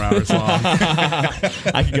 2 more hours long.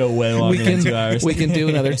 I could go way longer than 2 hours. We can do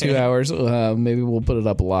another 2 hours. Maybe we'll put it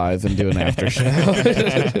up live and do an after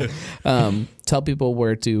show. Tell people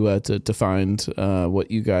where to find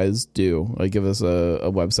what you guys do. Like, give us a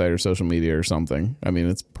website or social media or something. I mean,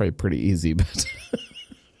 it's probably pretty easy, but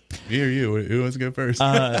Me or you? Who wants to go first?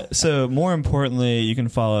 So more importantly, you can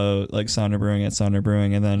follow like Sonder Brewing at Sonder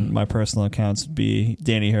Brewing, and then my personal accounts would be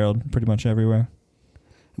Danny Harold pretty much everywhere.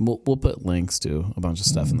 we'll put links to a bunch of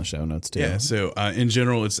stuff in the show notes too. Yeah, so in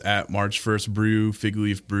general, it's at March 1st Brew, Fig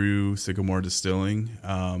Leaf Brew, Sycamore Distilling.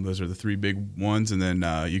 Those are the 3 big ones. And then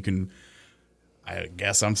you can, I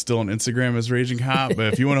guess I'm still on Instagram as Raging Hop,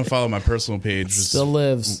 but if you want to follow my personal page, which Still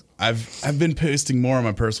lives. I've been posting more on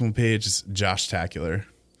my personal page. It's Josh Tacular.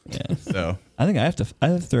 Yeah. So I think I have to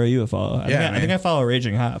throw you a follow. I think I follow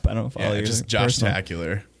Raging Hop. I don't follow yeah, your just Josh personal.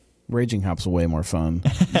 Tacular. Raging Hop's way more fun.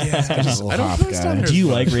 Yeah, I Little don't hop post guy. on her Do you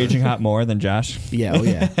as like much. Raging Hop more than Josh? Yeah,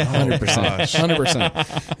 100%. gosh.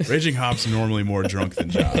 100%. Raging Hop's normally more drunk than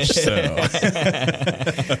Josh. So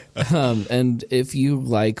And if you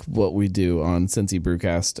like what we do on Cincy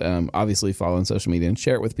Brewcast, obviously follow on social media and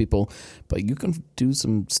share it with people. But you can do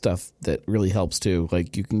some stuff that really helps too.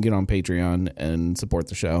 Like you can get on Patreon and support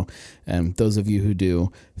the show. And those of you who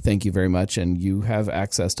do, thank you very much. And you have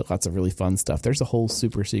access to lots of really fun stuff. There's a whole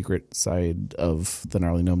super secret side of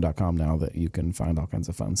thegnarlygnome.com now that you can find all kinds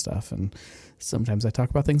of fun stuff. And sometimes I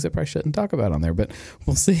talk about things that I probably shouldn't talk about on there, but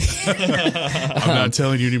we'll see. I'm not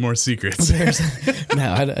telling you any more secrets.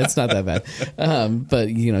 No, it's not that bad. But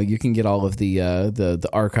you can get all of the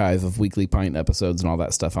archive of Weekly Pint episodes and all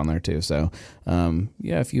that stuff on there too. So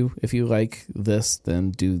if you like this,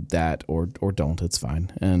 then do that or don't. It's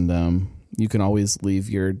fine. And you can always leave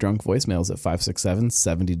your drunk voicemails at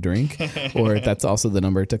 567-70-DRINK, or that's also the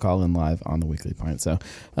number to call in live on the Weekly Pint. So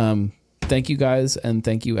thank you guys, and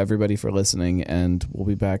thank you everybody for listening. And we'll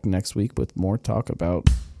be back next week with more talk about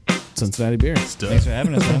Cincinnati beer. Thanks for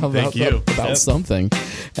having us, man. Thank you. About something.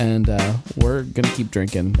 And we're going to keep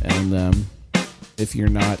drinking. And if you're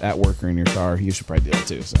not at work or in your car, you should probably do that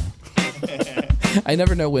too. So I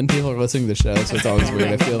never know when people are listening to the show, so it's always weird.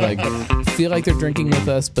 I feel like they're drinking with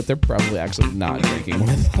us, but they're probably actually not drinking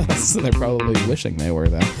with us. They're probably wishing they were,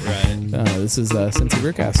 though. Right. This is Cincy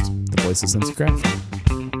Brewcast, the voice of Cincy Craft.